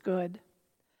person's good.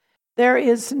 There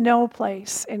is no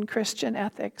place in Christian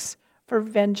ethics for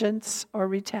vengeance or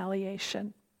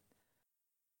retaliation.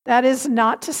 That is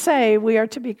not to say we are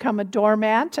to become a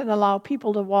doormat and allow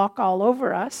people to walk all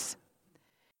over us.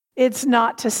 It's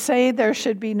not to say there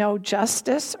should be no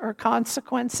justice or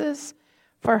consequences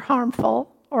for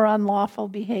harmful or unlawful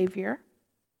behavior.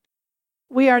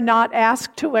 We are not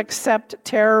asked to accept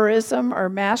terrorism or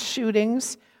mass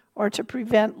shootings or to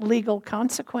prevent legal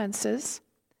consequences.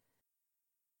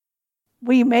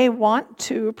 We may want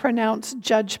to pronounce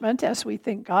judgment as we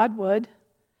think God would,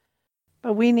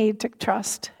 but we need to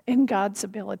trust in God's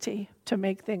ability to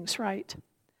make things right.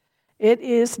 It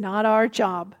is not our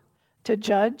job to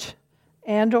judge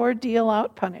and or deal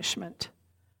out punishment,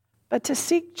 but to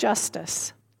seek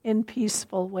justice in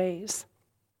peaceful ways.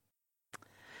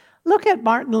 Look at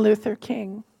Martin Luther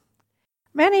King.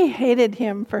 Many hated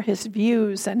him for his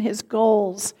views and his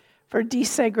goals for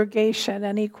desegregation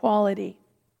and equality.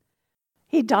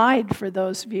 He died for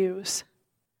those views.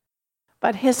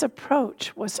 But his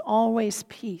approach was always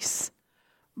peace,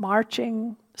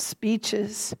 marching,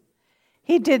 speeches.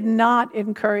 He did not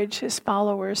encourage his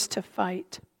followers to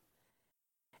fight.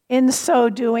 In so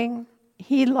doing,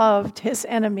 he loved his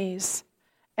enemies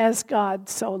as God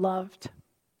so loved.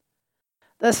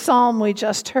 The psalm we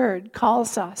just heard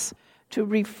calls us to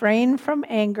refrain from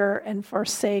anger and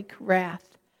forsake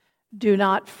wrath. Do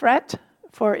not fret,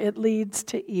 for it leads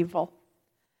to evil.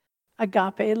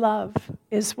 Agape love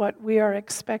is what we are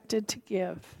expected to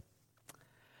give.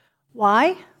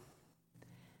 Why?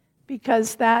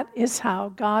 Because that is how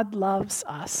God loves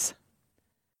us.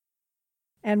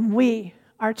 And we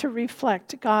are to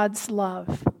reflect God's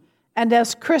love. And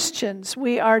as Christians,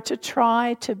 we are to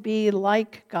try to be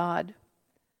like God.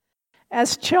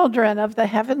 As children of the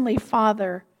Heavenly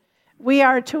Father, we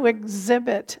are to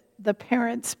exhibit the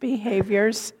parents'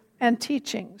 behaviors and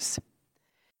teachings.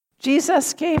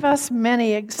 Jesus gave us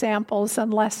many examples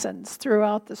and lessons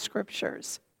throughout the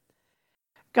Scriptures.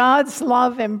 God's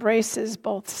love embraces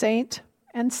both saint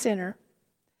and sinner.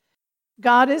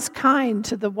 God is kind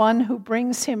to the one who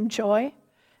brings him joy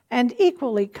and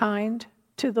equally kind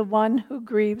to the one who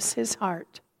grieves his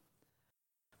heart.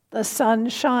 The sun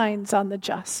shines on the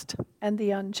just and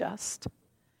the unjust.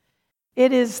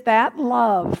 It is that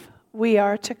love we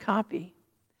are to copy.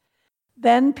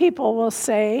 Then people will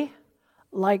say,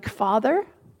 like father,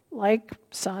 like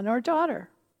son or daughter.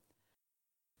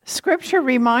 Scripture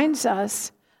reminds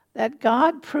us that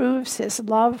God proves his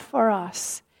love for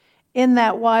us in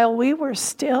that while we were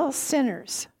still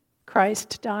sinners,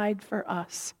 Christ died for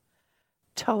us,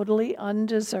 totally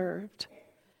undeserved.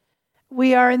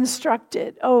 We are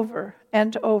instructed over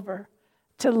and over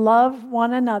to love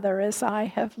one another as I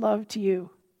have loved you,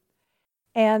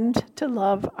 and to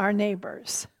love our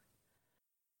neighbors.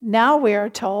 Now we are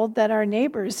told that our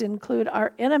neighbors include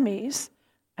our enemies,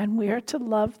 and we are to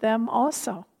love them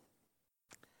also.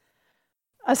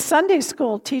 A Sunday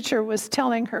school teacher was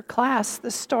telling her class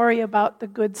the story about the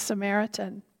Good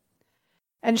Samaritan,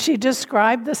 and she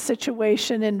described the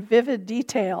situation in vivid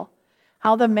detail,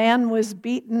 how the man was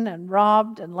beaten and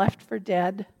robbed and left for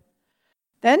dead.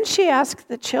 Then she asked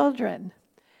the children,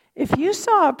 if you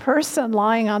saw a person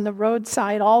lying on the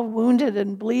roadside all wounded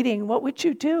and bleeding, what would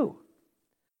you do?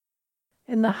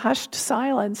 In the hushed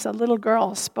silence, a little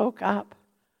girl spoke up.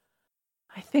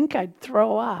 I think I'd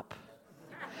throw up.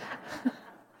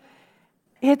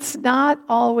 It's not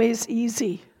always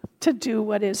easy to do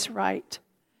what is right.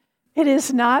 It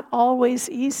is not always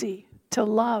easy to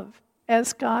love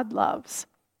as God loves.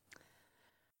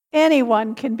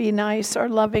 Anyone can be nice or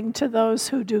loving to those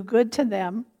who do good to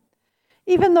them.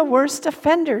 Even the worst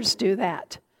offenders do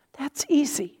that. That's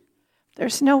easy.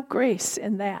 There's no grace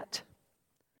in that.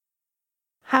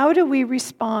 How do we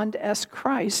respond as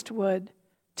Christ would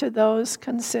to those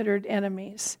considered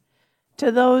enemies?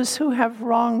 to those who have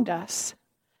wronged us?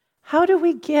 How do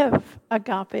we give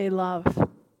agape love?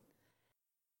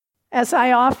 As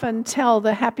I often tell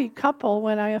the happy couple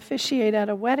when I officiate at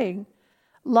a wedding,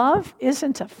 love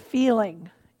isn't a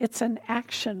feeling, it's an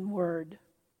action word.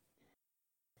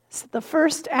 So the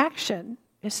first action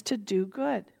is to do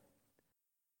good.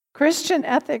 Christian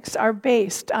ethics are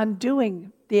based on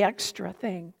doing the extra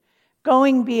thing,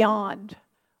 going beyond,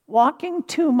 walking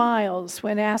 2 miles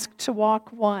when asked to walk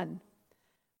 1.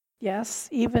 Yes,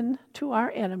 even to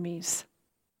our enemies.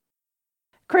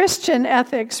 Christian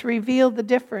ethics reveal the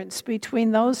difference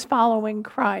between those following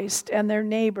Christ and their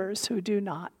neighbors who do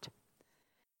not.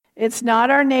 It's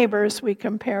not our neighbors we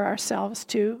compare ourselves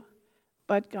to,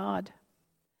 but God.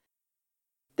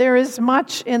 There is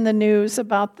much in the news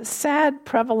about the sad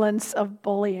prevalence of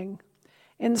bullying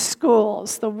in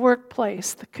schools, the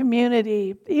workplace, the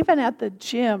community, even at the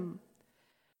gym.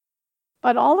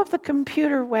 But all of the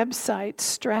computer websites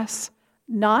stress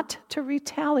not to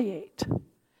retaliate,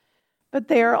 but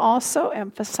they are also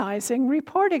emphasizing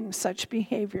reporting such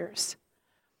behaviors.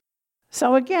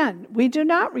 So again, we do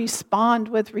not respond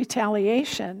with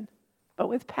retaliation, but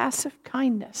with passive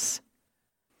kindness.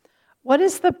 What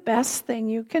is the best thing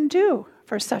you can do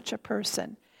for such a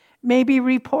person? Maybe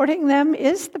reporting them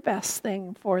is the best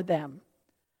thing for them.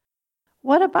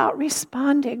 What about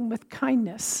responding with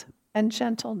kindness and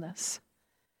gentleness?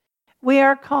 We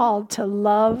are called to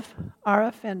love our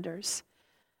offenders,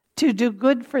 to do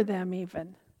good for them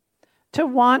even, to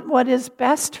want what is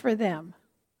best for them,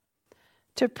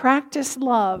 to practice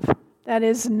love that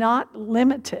is not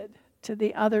limited to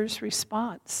the other's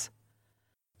response,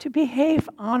 to behave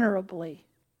honorably.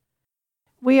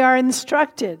 We are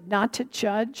instructed not to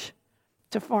judge,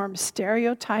 to form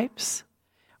stereotypes,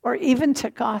 or even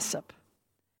to gossip.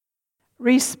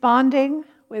 Responding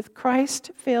with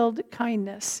Christ-filled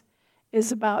kindness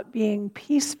is about being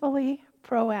peacefully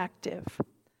proactive.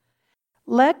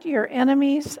 Let your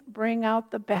enemies bring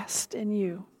out the best in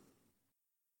you.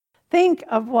 Think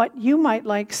of what you might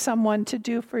like someone to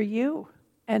do for you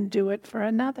and do it for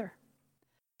another.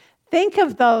 Think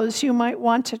of those you might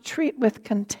want to treat with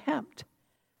contempt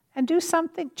and do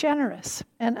something generous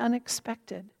and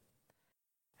unexpected.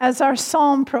 As our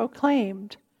psalm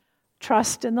proclaimed,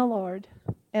 trust in the Lord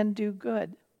and do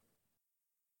good.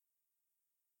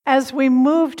 As we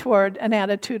move toward an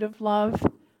attitude of love,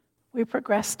 we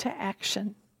progress to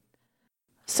action.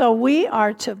 So we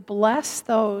are to bless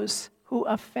those who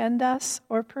offend us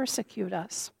or persecute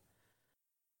us.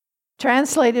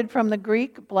 Translated from the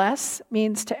Greek, bless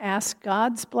means to ask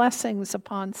God's blessings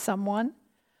upon someone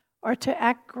or to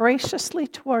act graciously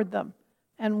toward them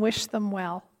and wish them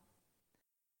well.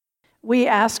 We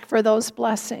ask for those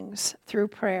blessings through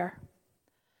prayer.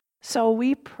 So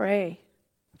we pray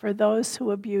for those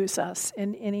who abuse us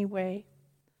in any way.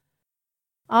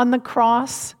 On the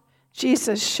cross,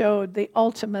 Jesus showed the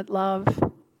ultimate love,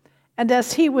 and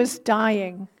as he was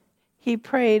dying, he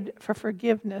prayed for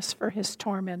forgiveness for his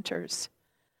tormentors,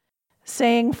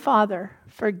 saying, Father,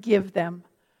 forgive them,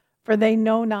 for they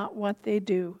know not what they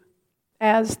do,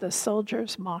 as the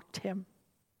soldiers mocked him.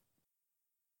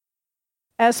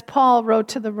 As Paul wrote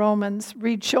to the Romans,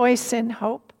 rejoice in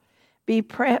hope, be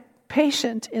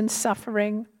patient in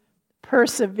suffering,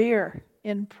 persevere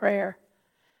in prayer.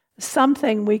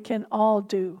 Something we can all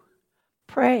do.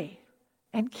 Pray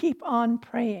and keep on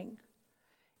praying.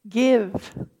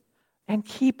 Give and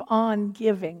keep on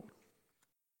giving.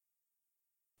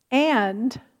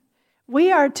 And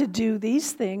we are to do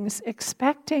these things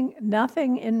expecting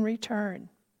nothing in return.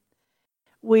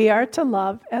 We are to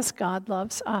love as God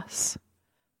loves us,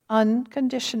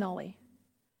 unconditionally.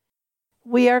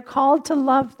 We are called to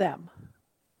love them,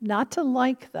 not to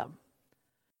like them.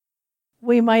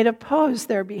 We might oppose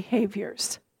their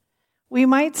behaviors. We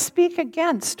might speak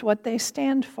against what they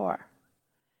stand for.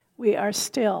 We are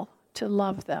still to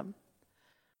love them.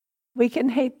 We can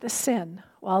hate the sin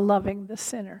while loving the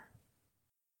sinner.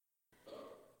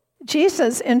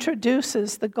 Jesus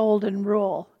introduces the golden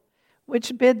rule,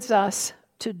 which bids us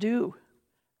to do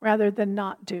rather than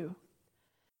not do.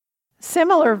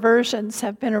 Similar versions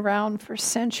have been around for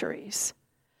centuries.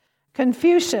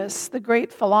 Confucius, the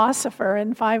great philosopher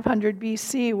in 500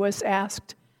 BC, was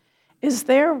asked, is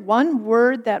there one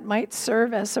word that might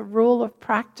serve as a rule of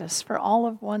practice for all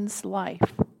of one's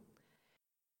life?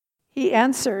 He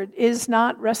answered, is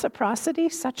not reciprocity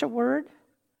such a word?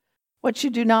 What you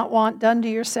do not want done to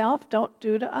yourself, don't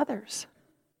do to others.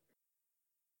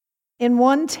 In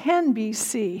 110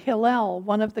 BC, Hillel,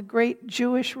 one of the great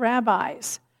Jewish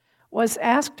rabbis, was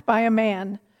asked by a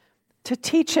man to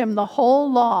teach him the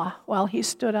whole law while he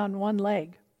stood on one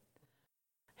leg.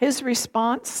 His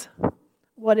response,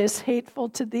 What is hateful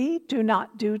to thee, do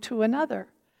not do to another.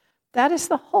 That is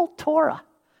the whole Torah.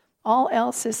 All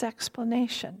else is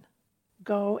explanation.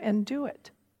 Go and do it.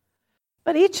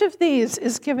 But each of these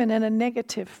is given in a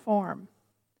negative form.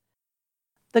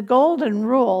 The golden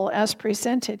rule, as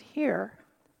presented here,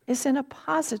 is in a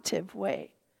positive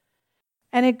way.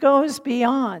 And it goes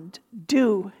beyond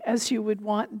do as you would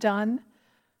want done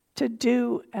to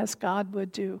do as God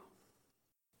would do.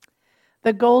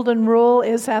 The golden rule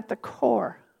is at the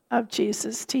core of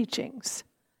Jesus' teachings.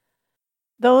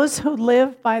 Those who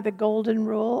live by the golden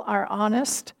rule are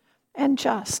honest and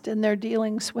just in their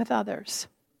dealings with others.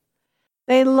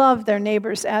 They love their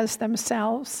neighbors as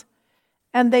themselves,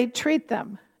 and they treat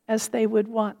them as they would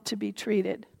want to be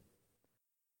treated.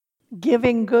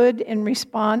 Giving good in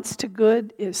response to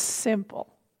good is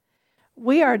simple.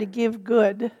 We are to give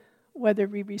good whether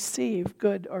we receive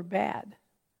good or bad.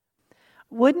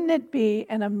 Wouldn't it be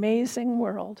an amazing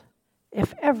world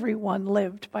if everyone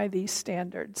lived by these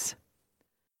standards?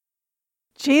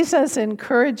 Jesus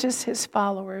encourages his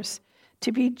followers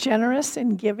to be generous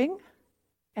in giving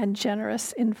and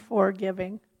generous in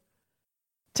forgiving,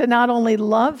 to not only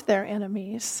love their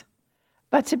enemies,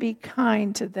 but to be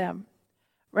kind to them,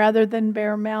 rather than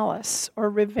bear malice or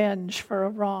revenge for a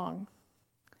wrong.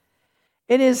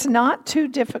 It is not too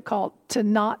difficult to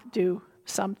not do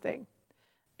something.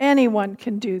 Anyone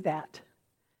can do that.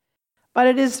 But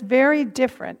it is very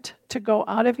different to go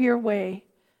out of your way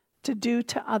to do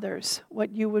to others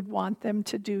what you would want them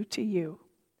to do to you.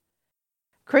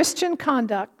 Christian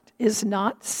conduct is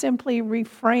not simply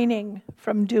refraining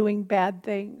from doing bad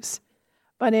things,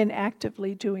 but in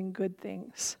actively doing good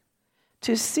things,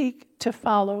 to seek to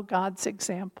follow God's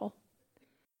example.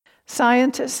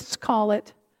 Scientists call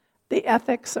it the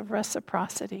ethics of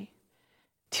reciprocity,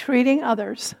 treating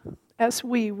others as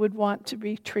we would want to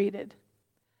be treated.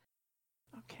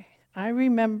 Okay, I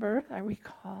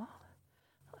recall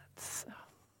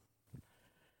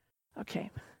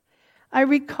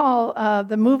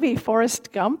the movie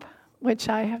Forrest Gump, which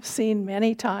I have seen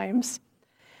many times.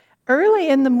 Early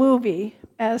in the movie,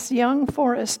 as young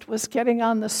Forrest was getting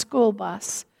on the school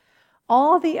bus,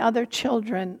 all the other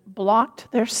children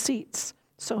blocked their seats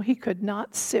so he could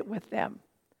not sit with them,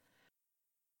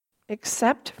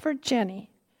 except for Jenny,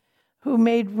 who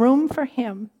made room for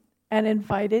him and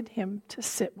invited him to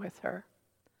sit with her.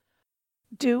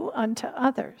 Do unto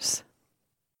others.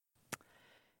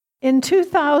 In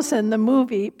 2000, the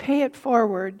movie Pay It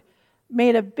Forward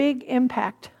made a big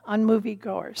impact on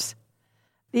moviegoers.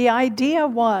 The idea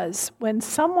was, when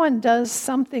someone does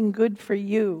something good for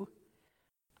you,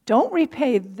 don't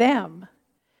repay them,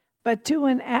 but do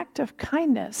an act of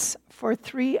kindness for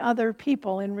 3 other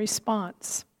people in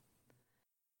response.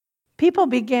 People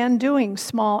began doing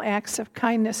small acts of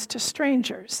kindness to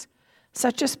strangers,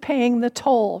 such as paying the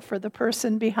toll for the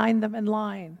person behind them in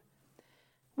line.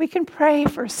 We can pray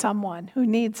for someone who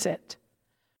needs it.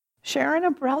 Share an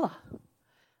umbrella.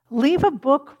 Leave a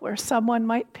book where someone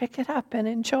might pick it up and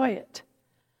enjoy it.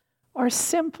 Or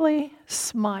simply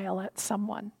smile at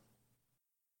someone.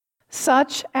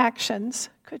 Such actions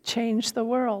could change the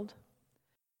world.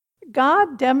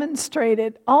 God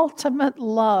demonstrated ultimate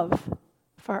love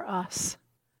for us.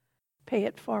 Pay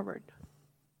it forward.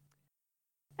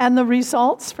 And the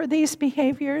results for these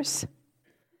behaviors?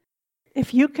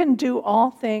 If you can do all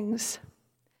things,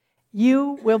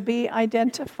 you will be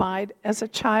identified as a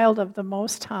child of the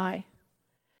Most High.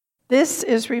 This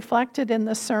is reflected in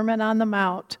the Sermon on the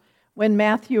Mount when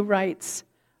Matthew writes,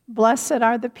 "Blessed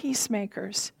are the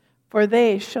peacemakers, for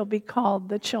they shall be called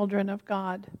the children of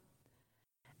God."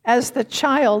 As the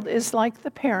child is like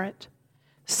the parent,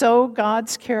 so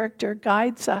God's character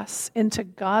guides us into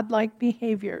godlike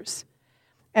behaviors,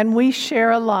 and we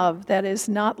share a love that is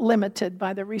not limited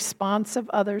by the response of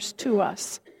others to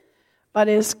us, but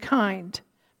is kind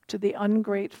to the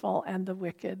ungrateful and the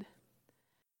wicked.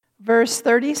 Verse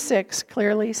 36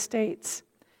 clearly states,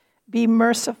 "Be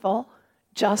merciful,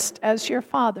 just as your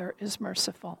Father is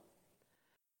merciful."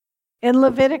 In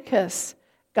Leviticus,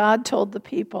 God told the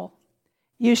people,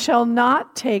 "You shall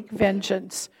not take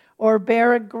vengeance or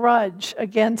bear a grudge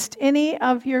against any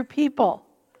of your people.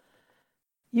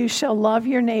 You shall love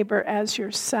your neighbor as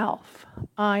yourself.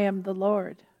 I am the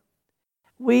Lord."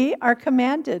 We are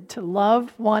commanded to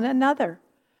love one another,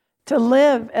 to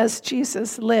live as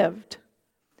Jesus lived.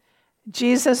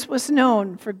 Jesus was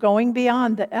known for going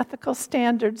beyond the ethical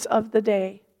standards of the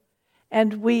day,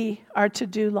 and we are to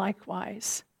do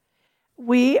likewise.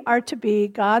 We are to be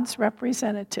God's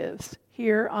representatives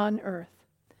here on earth.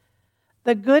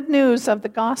 The good news of the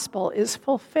gospel is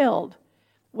fulfilled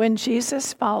when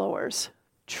Jesus' followers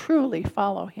truly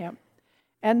follow him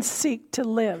and seek to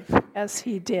live as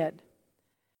he did.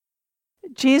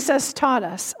 Jesus taught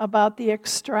us about the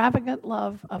extravagant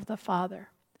love of the Father.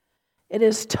 It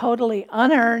is totally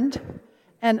unearned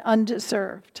and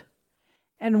undeserved.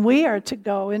 And we are to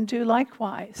go and do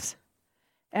likewise.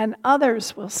 And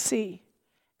others will see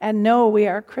and know we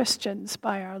are Christians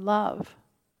by our love.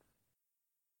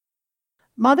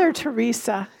 Mother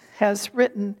Teresa has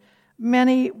written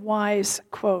many wise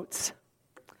quotes.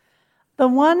 The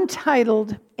one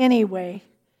titled "Anyway"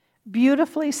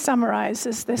 beautifully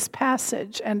summarizes this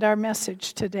passage and our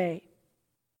message today.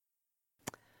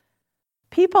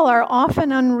 People are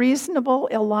often unreasonable,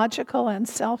 illogical, and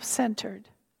self-centered.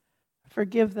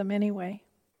 Forgive them anyway.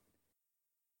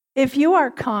 If you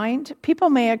are kind, people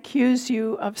may accuse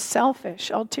you of selfish,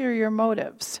 ulterior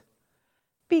motives.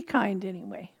 Be kind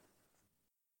anyway.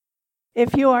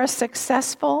 If you are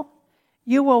successful,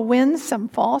 you will win some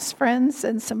false friends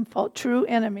and some true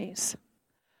enemies.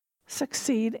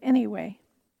 Succeed anyway.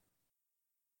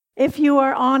 If you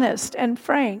are honest and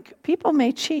frank, people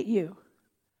may cheat you.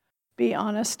 Be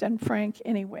honest and frank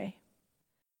anyway.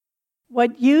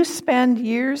 What you spend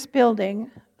years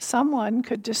building, someone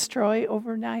could destroy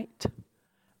overnight.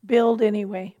 Build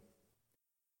anyway.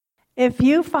 If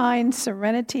you find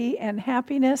serenity and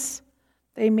happiness,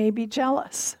 they may be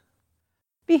jealous.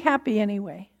 Be happy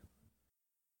anyway.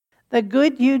 The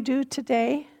good you do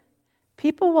today,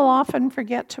 people will often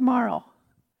forget tomorrow,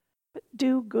 but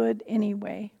do good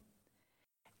anyway.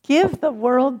 Give the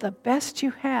world the best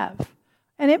you have,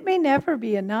 and it may never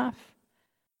be enough.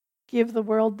 Give the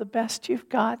world the best you've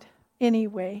got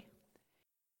anyway.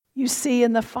 You see,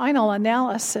 in the final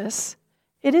analysis,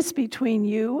 it is between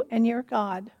you and your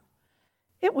God.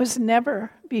 It was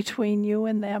never between you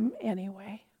and them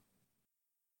anyway.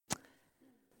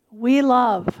 We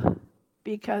love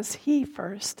because he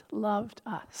first loved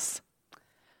us.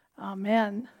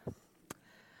 Amen.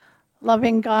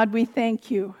 Loving God, we thank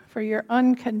you for your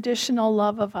unconditional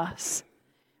love of us.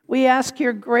 We ask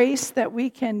your grace that we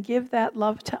can give that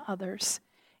love to others,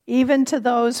 even to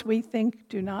those we think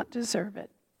do not deserve it.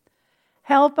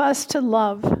 Help us to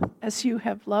love as you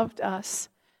have loved us,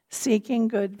 seeking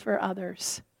good for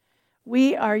others.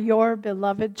 We are your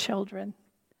beloved children.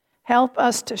 Help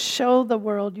us to show the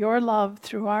world your love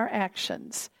through our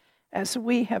actions, as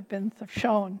we have been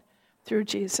shown through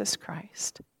Jesus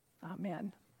Christ.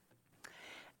 Amen.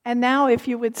 And now, if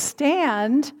you would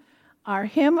stand, our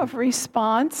hymn of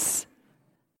response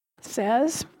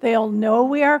says, "They'll know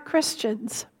we are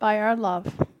Christians by our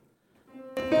love."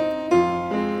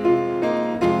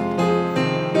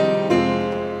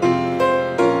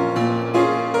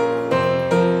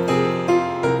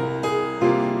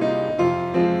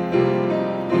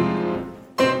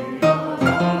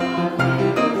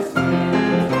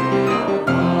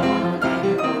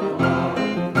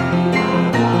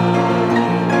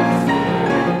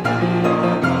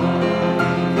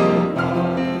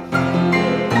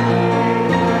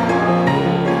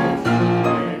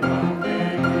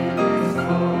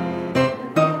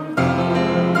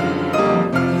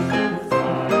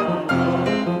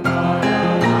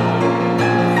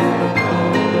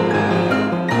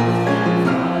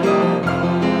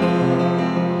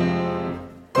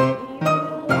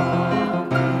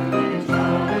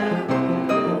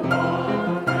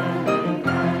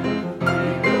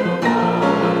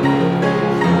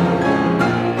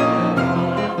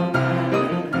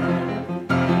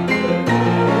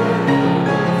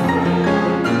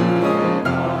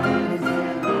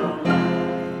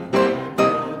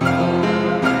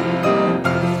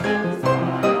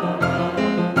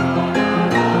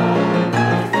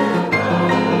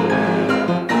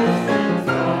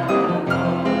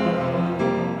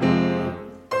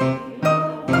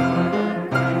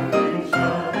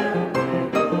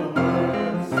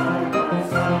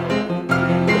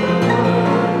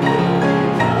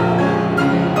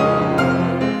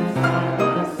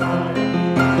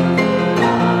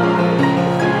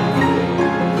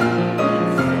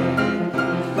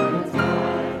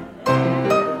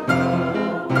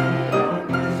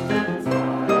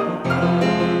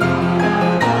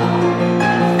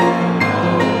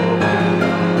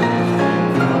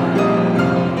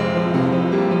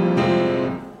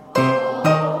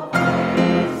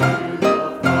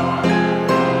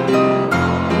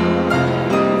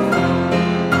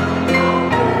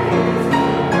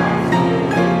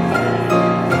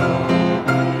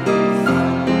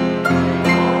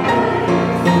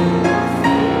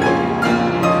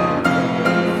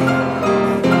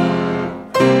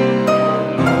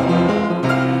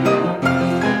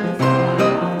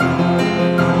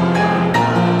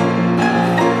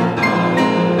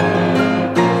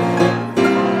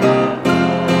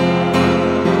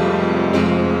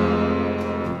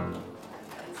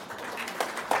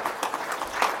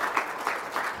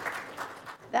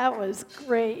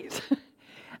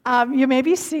 You may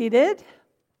be seated.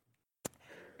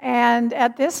 And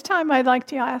at this time, I'd like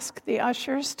to ask the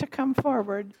ushers to come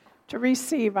forward to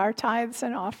receive our tithes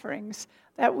and offerings,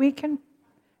 that we can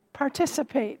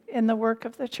participate in the work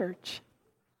of the church.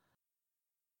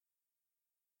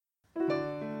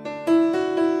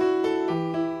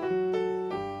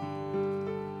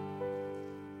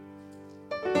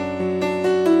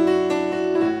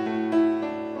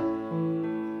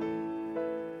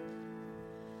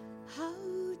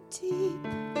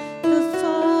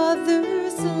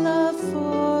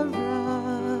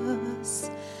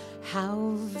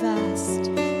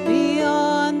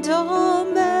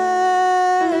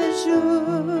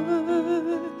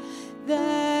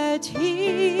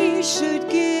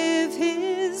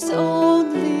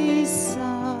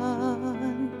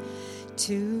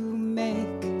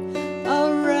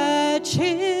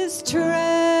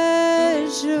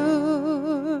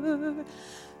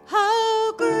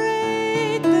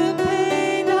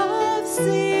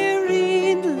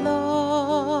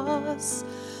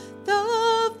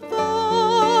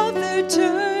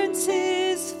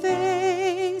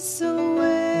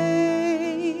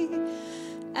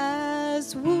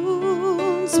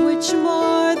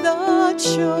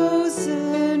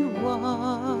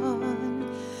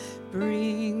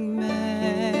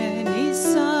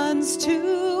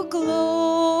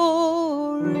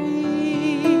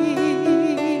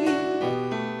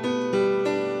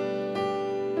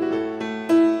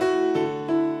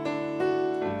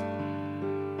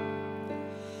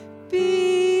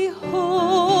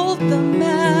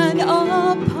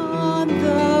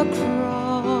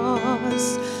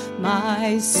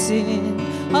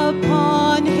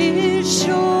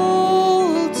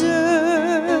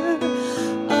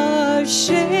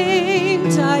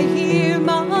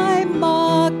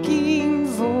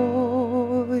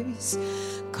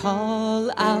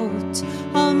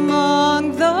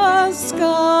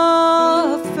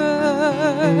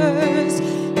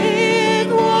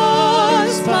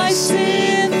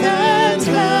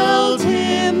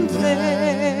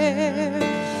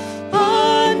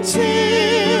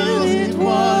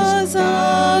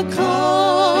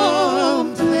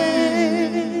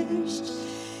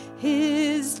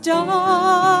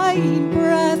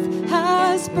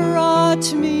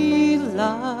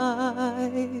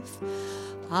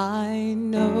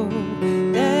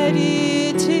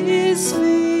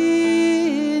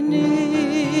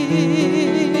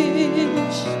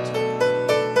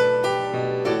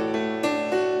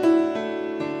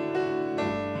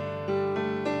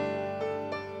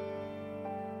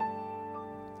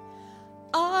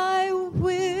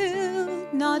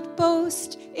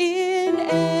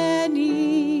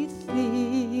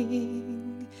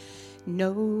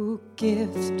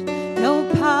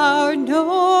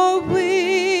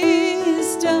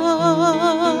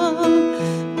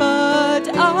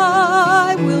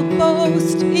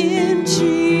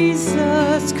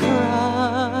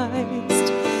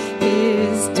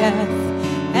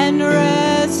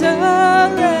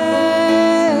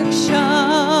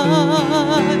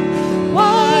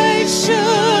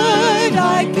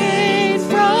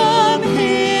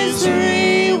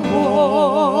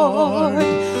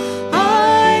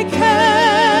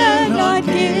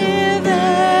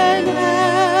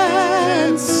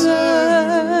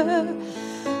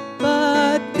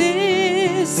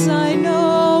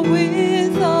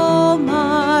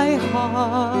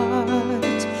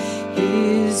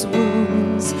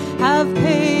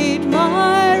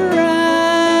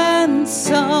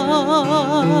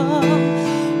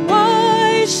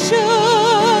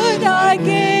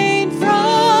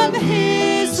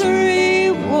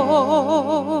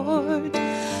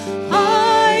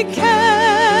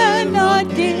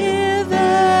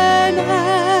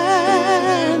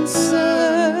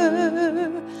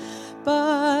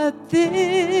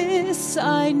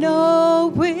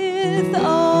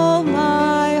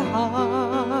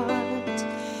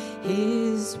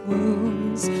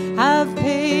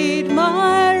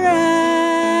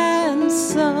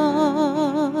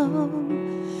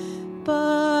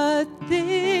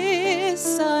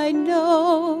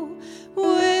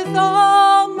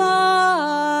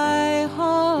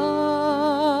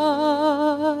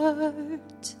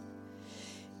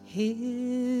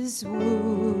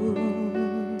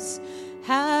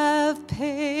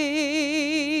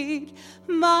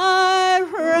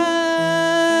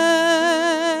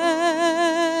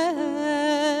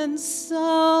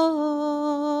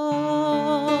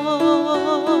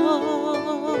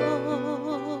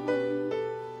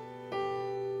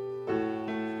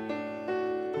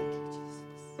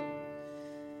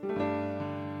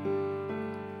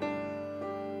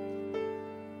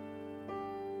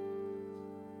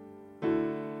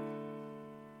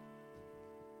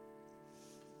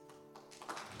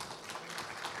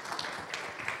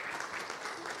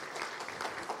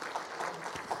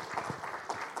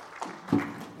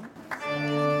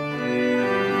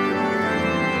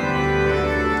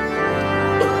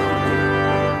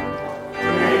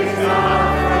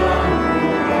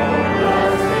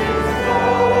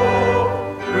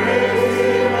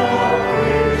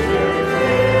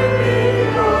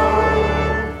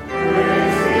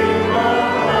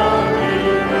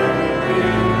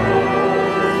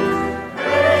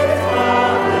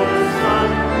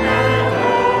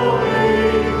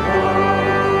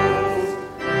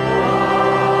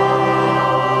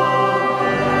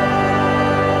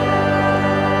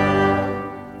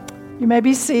 may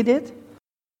be seated.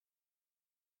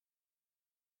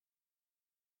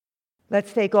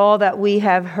 Let's take all that we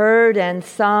have heard and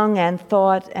sung and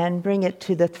thought and bring it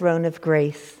to the throne of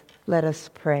grace. Let us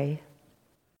pray.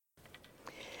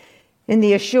 In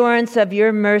the assurance of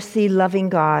your mercy, loving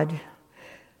God,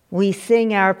 we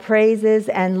sing our praises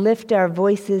and lift our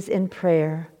voices in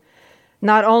prayer,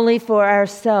 not only for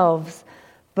ourselves,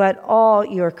 but all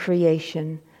your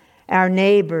creation, our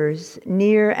neighbors,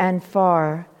 near and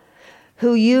far,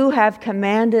 who you have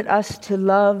commanded us to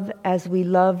love as we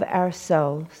love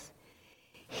ourselves.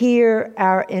 Hear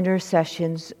our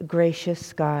intercessions,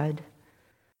 gracious God.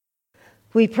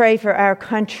 We pray for our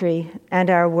country and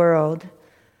our world.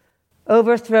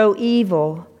 Overthrow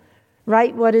evil,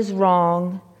 right what is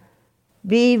wrong,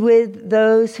 be with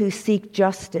those who seek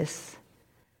justice.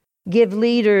 Give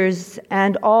leaders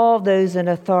and all those in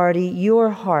authority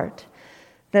your heart,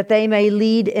 that they may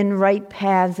lead in right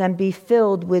paths and be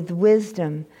filled with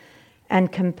wisdom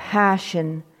and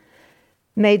compassion.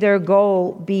 May their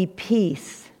goal be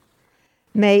peace.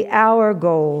 May our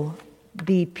goal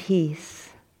be peace.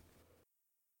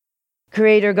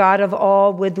 Creator God of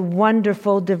all, with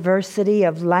wonderful diversity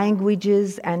of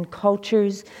languages and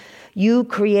cultures, you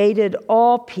created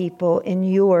all people in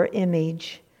your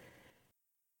image.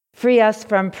 Free us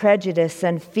from prejudice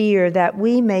and fear, that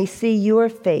we may see your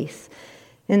face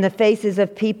in the faces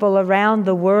of people around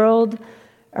the world,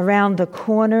 around the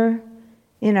corner,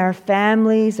 in our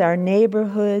families, our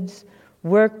neighborhoods,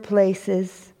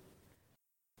 workplaces.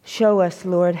 Show us,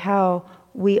 Lord, how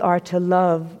we are to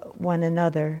love one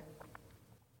another.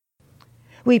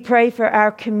 We pray for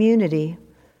our community,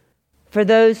 for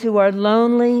those who are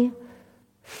lonely,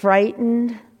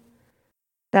 frightened,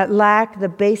 that lack the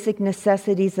basic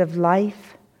necessities of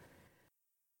life.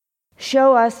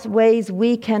 Show us ways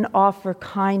we can offer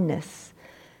kindness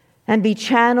and be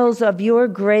channels of your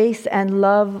grace and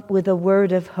love with a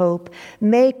word of hope.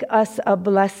 Make us a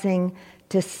blessing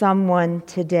to someone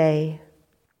today.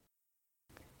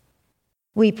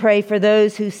 We pray for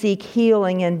those who seek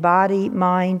healing in body,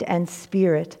 mind, and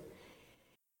spirit.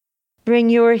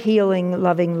 Bring your healing,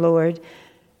 loving Lord.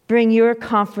 Bring your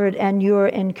comfort and your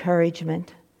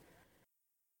encouragement.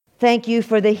 Thank you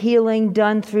for the healing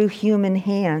done through human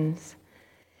hands.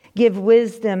 Give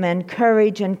wisdom and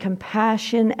courage and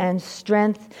compassion and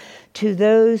strength to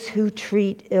those who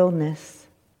treat illness.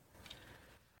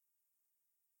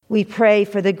 We pray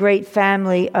for the great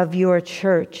family of your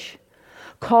church,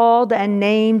 called and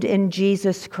named in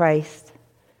Jesus Christ.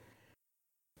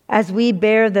 As we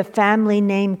bear the family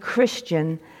name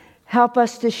Christian, help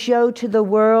us to show to the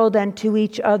world and to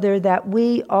each other that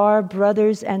we are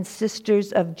brothers and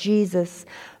sisters of Jesus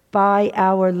by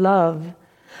our love,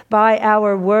 by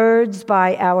our words,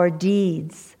 by our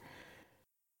deeds.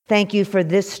 Thank you for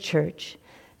this church,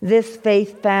 this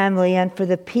faith family, and for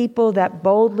the people that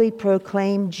boldly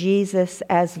proclaim Jesus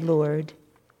as Lord.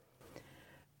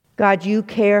 God, you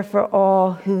care for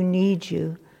all who need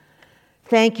you.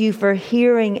 Thank you for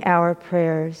hearing our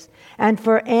prayers and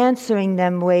for answering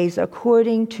them ways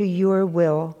according to your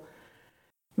will.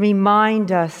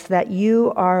 Remind us that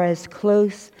you are as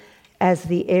close as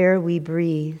the air we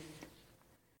breathe.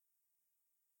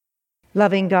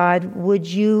 Loving God, would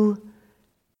you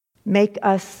make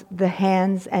us the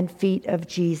hands and feet of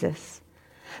Jesus,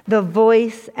 the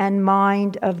voice and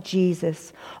mind of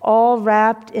Jesus, all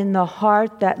wrapped in the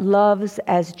heart that loves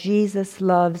as Jesus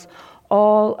loves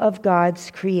all of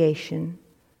God's creation.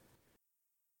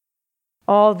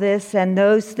 All this and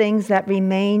those things that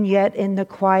remain yet in the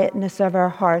quietness of our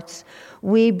hearts,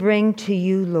 we bring to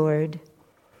you, Lord.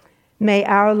 May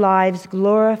our lives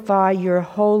glorify your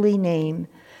holy name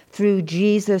through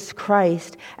Jesus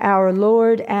Christ, our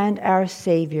Lord and our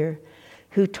Savior,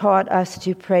 who taught us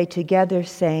to pray together,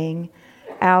 saying,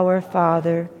 Our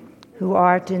Father, who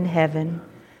art in heaven,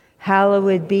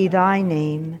 hallowed be thy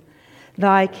name.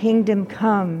 Thy kingdom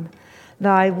come,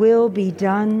 thy will be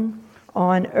done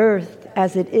on earth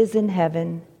as it is in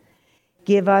heaven.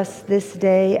 Give us this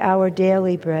day our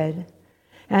daily bread,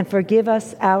 and forgive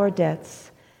us our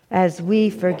debts as we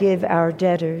forgive our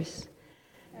debtors.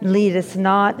 Lead us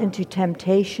not into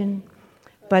temptation,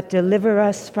 but deliver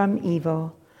us from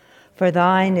evil. For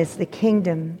thine is the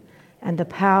kingdom and the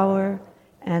power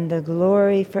and the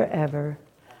glory forever.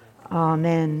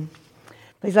 Amen.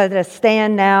 Please let us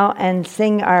stand now and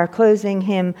sing our closing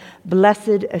hymn,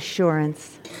 Blessed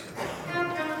Assurance.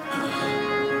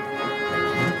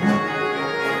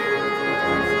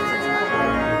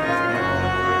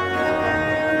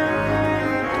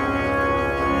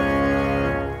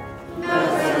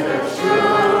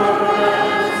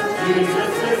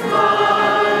 Jesus is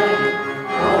mine.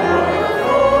 Oh,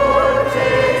 what a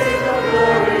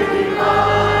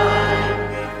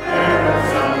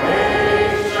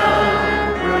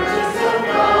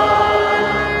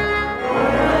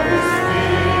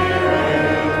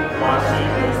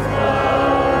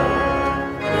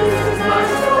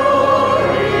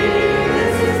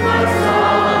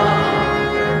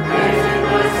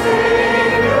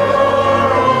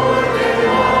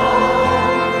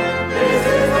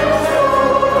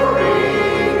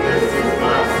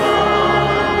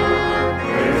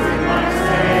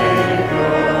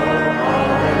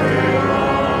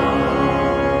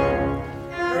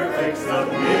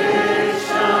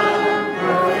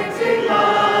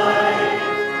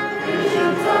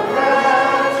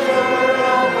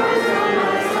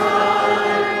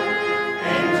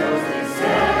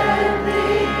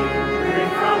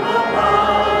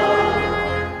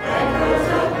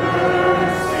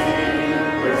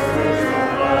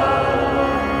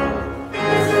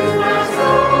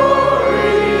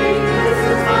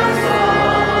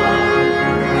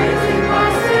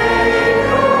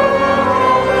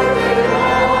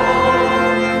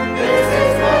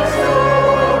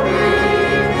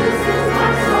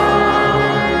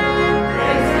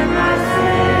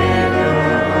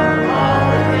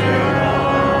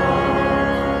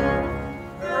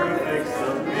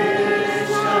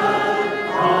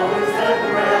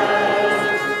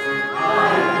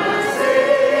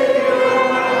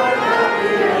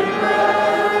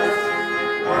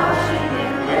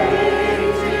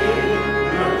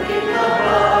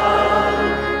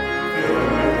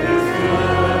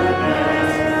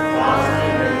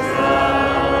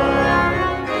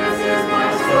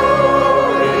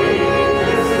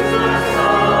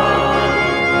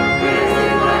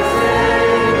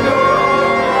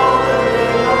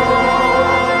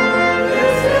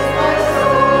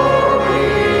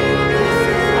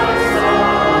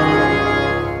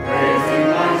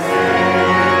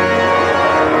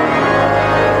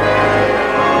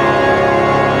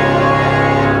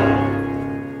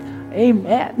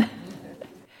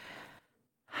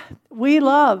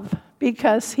love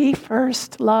because he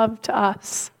first loved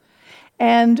us.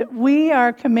 And we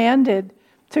are commanded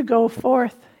to go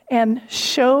forth and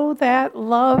show that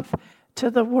love to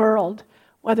the world,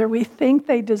 whether we think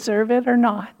they deserve it or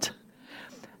not.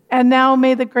 And now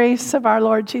may the grace of our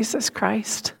Lord Jesus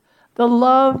Christ, the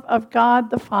love of God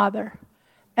the Father,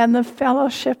 and the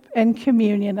fellowship and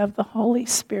communion of the Holy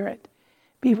Spirit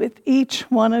be with each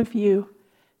one of you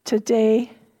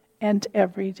today and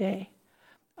every day.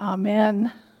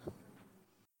 Amen.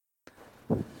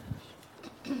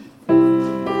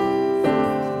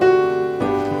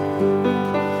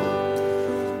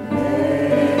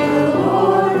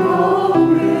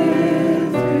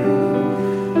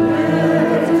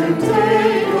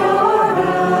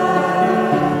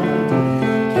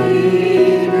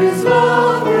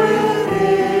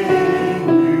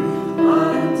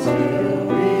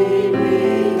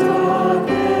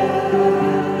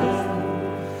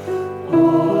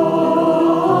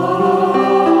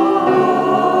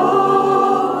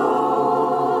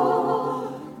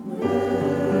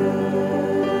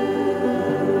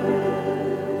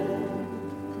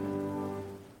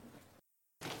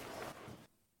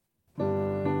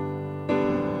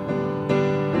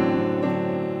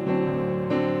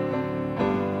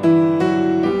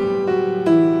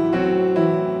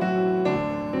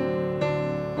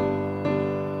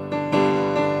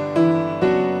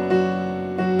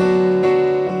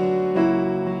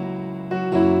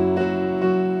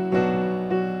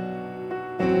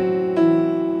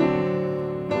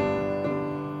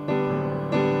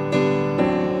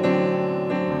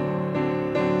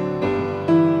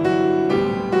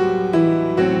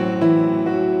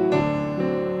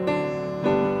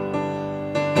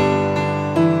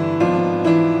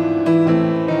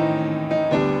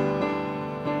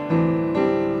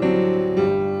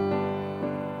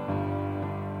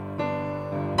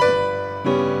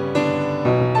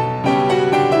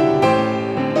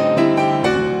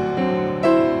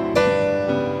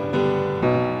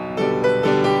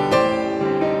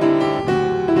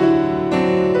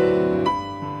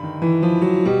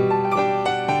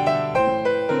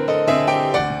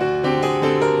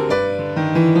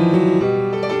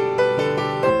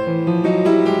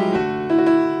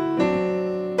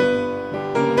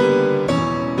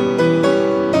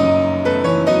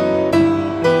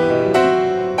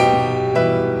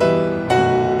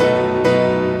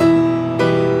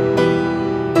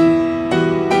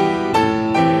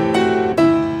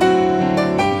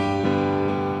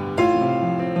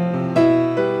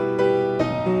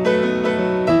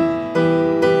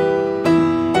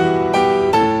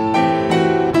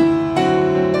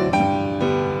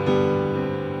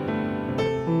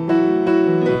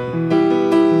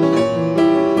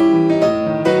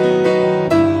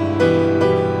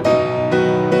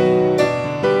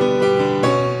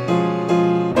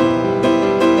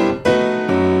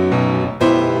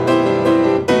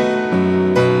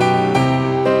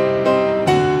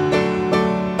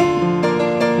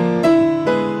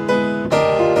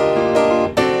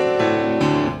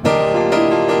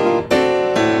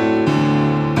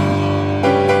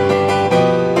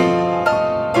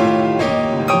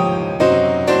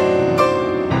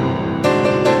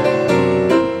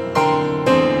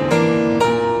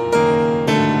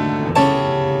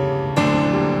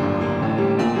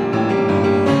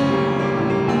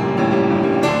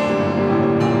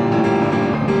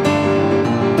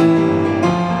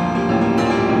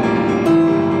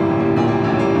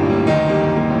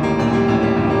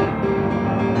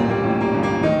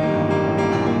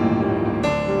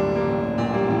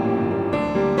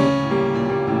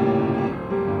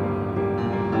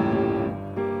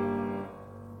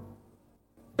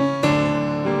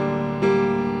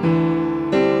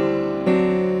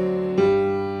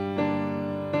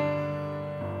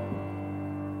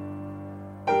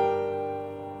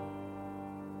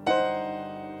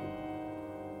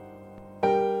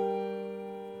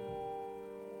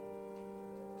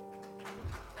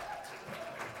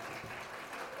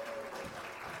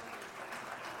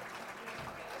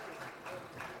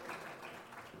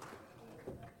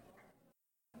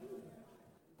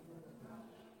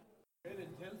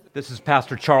 This is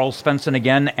Pastor Charles Svensson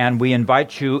again, and we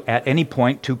invite you at any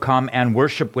point to come and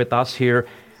worship with us here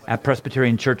at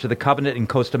Presbyterian Church of the Covenant in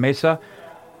Costa Mesa.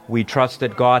 We trust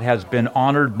that God has been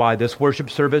honored by this worship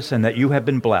service and that you have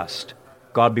been blessed.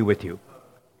 God be with you.